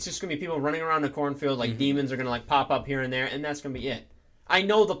boring. It's just going to be people running around the cornfield, like demons are going to like pop up here and there, and that's going to be it. I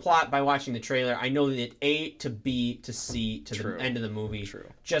know the plot by watching the trailer. I know that A to B to C to the end of the movie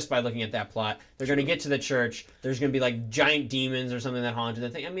just by looking at that plot. They're going to get to the church. There's going to be like giant demons or something that haunted the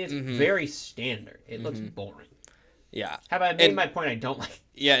thing. I mean, it's very standard. It looks boring. Yeah. Have I made my point? I don't like.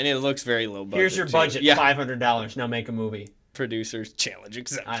 Yeah, and it looks very low budget. Here's your budget, $500. Now make a movie. Producers challenge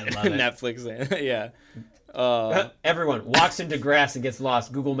accepted. I love it. Netflix, Everyone walks into grass and gets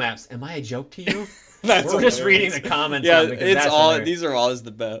lost. Google Maps. Am I a joke to you? We're just reading the comments. Yeah, it's all. Hilarious. These are always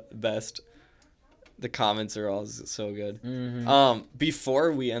the best. The comments are always so good.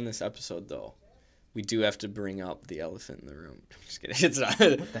 Before we end this episode, though, we do have to bring up the elephant in the room. I'm just kidding. It's not.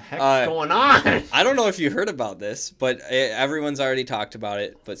 What the heck's going on? I don't know if you heard about this, but everyone's already talked about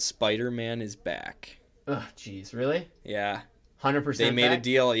it. But Spider-Man is back. Ugh, jeez, really? Yeah. 100%. They made a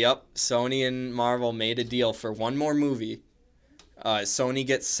deal. Yep, Sony and Marvel made a deal for one more movie. Sony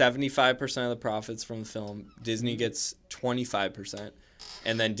gets 75% of the profits from the film. Disney gets 25%,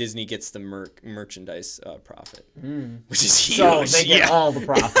 and then Disney gets the merchandise profit, which is huge. So they get all the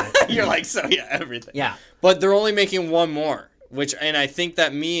profit. You're like, everything. Yeah. But they're only making one more, and I think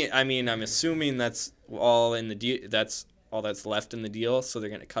that I'm assuming that's all in the deal. That's all that's left in the deal. So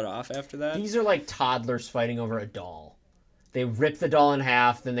they're gonna cut off after that. These are like toddlers fighting over a doll. They rip the doll in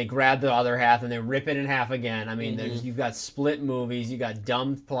half, then they grab the other half, and they rip it in half again. I mean, you've got split movies, you got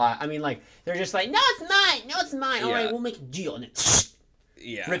dumb plot. I mean, like, they're just like, no, it's mine, no, it's mine. All right, we'll make a deal. And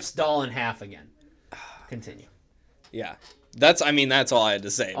it rips doll in half again. Continue. Yeah. That's all I had to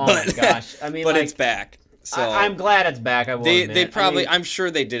say. Oh, my gosh. I mean, but like, it's back. So I'm glad it's back, I will admit. They probably, I'm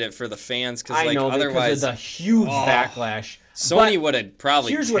sure they did it for the fans, because, like, otherwise. Because of the huge backlash. Sony would have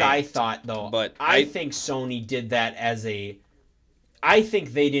probably Here's what I thought, though. But I think Sony did that as a... I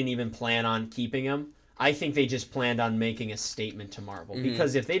think they didn't even plan on keeping him. I think they just planned on making a statement to Marvel.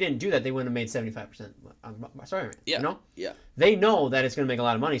 Because if they didn't do that, they wouldn't have made 75%. Sorry, yeah. You know? Yeah. They know that it's going to make a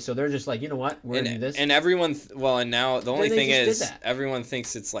lot of money, so they're just like, you know what? We're going to do this. And everyone... and now the only thing is, everyone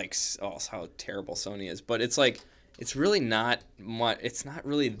thinks it's like, how terrible Sony is. But it's like, it's really not much... It's not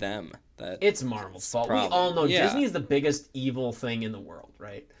really them. It's Marvel's fault. We all know Disney is the biggest evil thing in the world,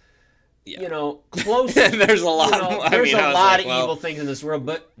 right? Yeah. You know, close. There's a lot. There's a lot of evil things in this world,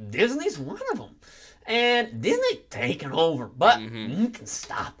 but Disney's one of them. And Disney taking over, but you can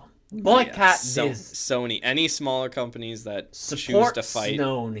stop them. Boycott Disney. Sony, any smaller companies that support choose to fight.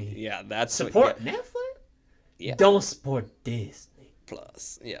 Sony. Yeah, that's support Netflix. Yeah. Don't support Disney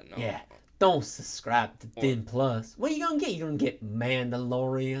Plus. Yeah, no. Yeah. Don't subscribe to Disney Plus. What are you gonna get? You're gonna get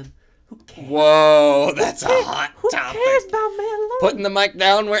Mandalorian. Who cares? Whoa, that's a hot topic. Who cares about Mandalorian? Putting the mic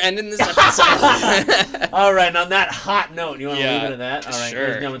down, we're ending this episode. All right, on that hot note, you want to leave it at that? All right,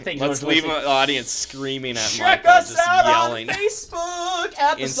 sure. Let's leave the audience screaming at Check Michael, us just out yelling. On Facebook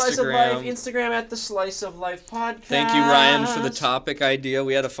at The Slice of Life, Instagram at The Slice of Life Podcast. Thank you, Ryan, for the topic idea.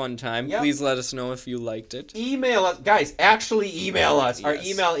 We had a fun time. Yep. Please let us know if you liked it. Email us. Guys, actually email us. Yes. Our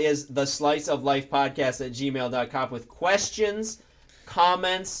email is thesliceoflifepodcast@gmail.com with questions,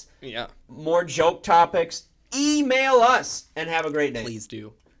 comments, more joke topics. Email us and have a great day. Please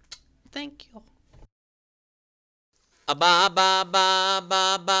do. Thank you. Ba ba ba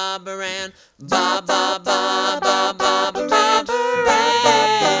ba ba baran. Ba ba ba ba ba baran.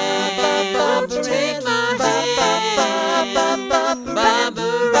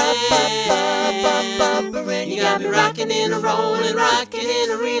 You got me rocking and a rolling, rocking in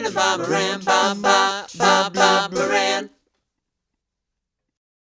arena. Ba baran, ba ba ba ba baran.